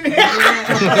soon.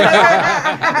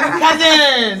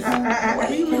 Cousins.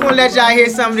 We're going to let y'all hear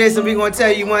some of this and we're going to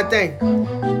tell you one thing.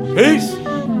 Peace.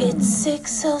 It's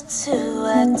 6:02,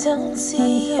 I don't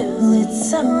see you.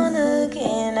 It's on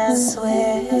again, I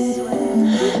swear.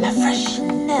 I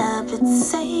freshen up,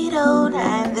 it's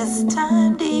 8:09. This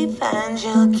time defines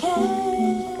your care.